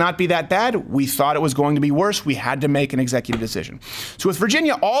turned out to not be that bad. We thought it was going to be worse. We had to make an executive decision. So with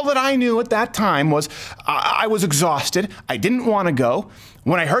Virginia, all that I knew at that time was I was exhausted. I didn't want to go.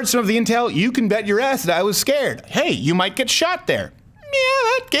 When I heard some of the intel, you can bet your ass that I was scared. Hey, you might get shot there.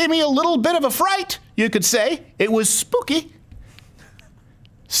 Yeah, that gave me a little bit of a fright, you could say. It was spooky.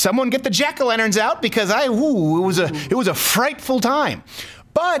 Someone get the jack-o'-lanterns out because it was a frightful time.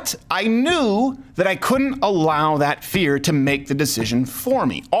 But I knew that I couldn't allow that fear to make the decision for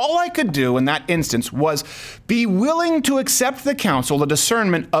me. All I could do in that instance was be willing to accept the counsel, the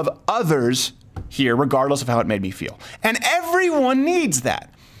discernment of others here, regardless of how it made me feel. And everyone needs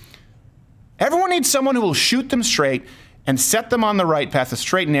that. Everyone needs someone who will shoot them straight and set them on the right path, the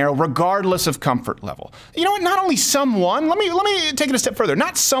straight and narrow, regardless of comfort level. You know what? Not only someone, let me take it a step further.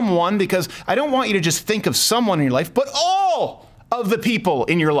 Not someone, because I don't want you to just think of someone in your life, but all of the people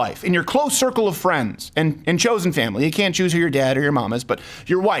in your life, in your close circle of friends and chosen family. You can't choose who your dad or your mom is, but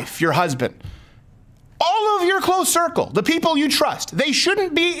your wife, your husband, all of your close circle, the people you trust, they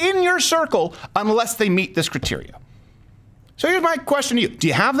shouldn't be in your circle unless they meet this criteria. So here's my question to you. Do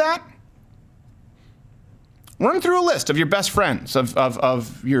you have that? Run through a list of your best friends,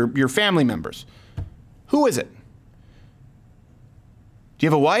 of your family members. Who is it? Do you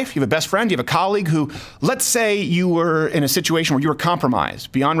have a wife? Do you have a best friend? Do you have a colleague who, let's say you were in a situation where you were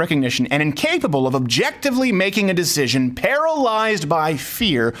compromised beyond recognition and incapable of objectively making a decision, paralyzed by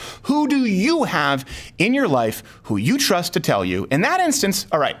fear? Who do you have in your life who you trust to tell you, in that instance,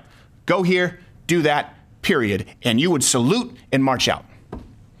 all right, go here, do that, period, and you would salute and march out?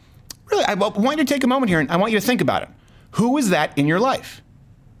 Really, I want you to take a moment here and I want you to think about it. Who is that in your life?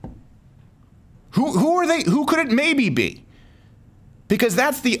 Who are they? Who could it maybe be? Because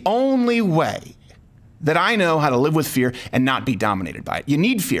that's the only way that I know how to live with fear and not be dominated by it. You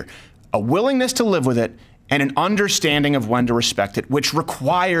need fear, a willingness to live with it, and an understanding of when to respect it, which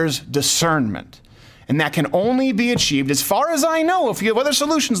requires discernment. And that can only be achieved, as far as I know, if you have other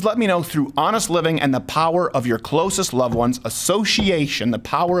solutions, let me know, through honest living and the power of your closest loved ones, association, the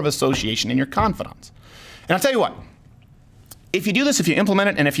power of association and your confidants. And I'll tell you what, if you do this, if you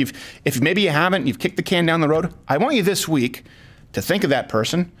implement it, and if maybe you haven't, you've kicked the can down the road, I want you this week to think of that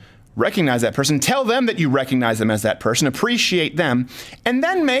person, recognize that person, tell them that you recognize them as that person, appreciate them, and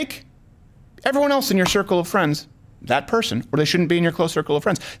then make everyone else in your circle of friends that person, or they shouldn't be in your close circle of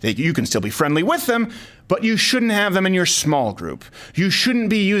friends. You can still be friendly with them, but you shouldn't have them in your small group. You shouldn't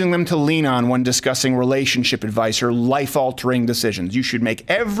be using them to lean on when discussing relationship advice or life-altering decisions. You should make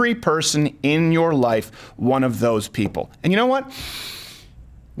every person in your life one of those people. And you know what?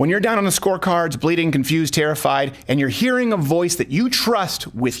 When you're down on the scorecards, bleeding, confused, terrified, and you're hearing a voice that you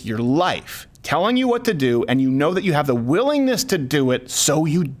trust with your life, telling you what to do, and you know that you have the willingness to do it, so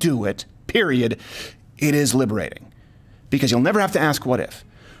you do it, period, it is liberating. Because you'll never have to ask what if.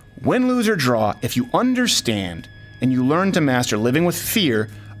 Win, lose, or draw, if you understand and you learn to master living with fear,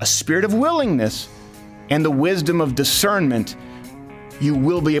 a spirit of willingness, and the wisdom of discernment, you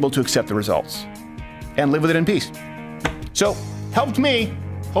will be able to accept the results and live with it in peace. So, helped me.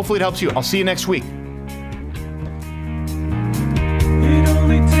 Hopefully it helps you. I'll see you next week.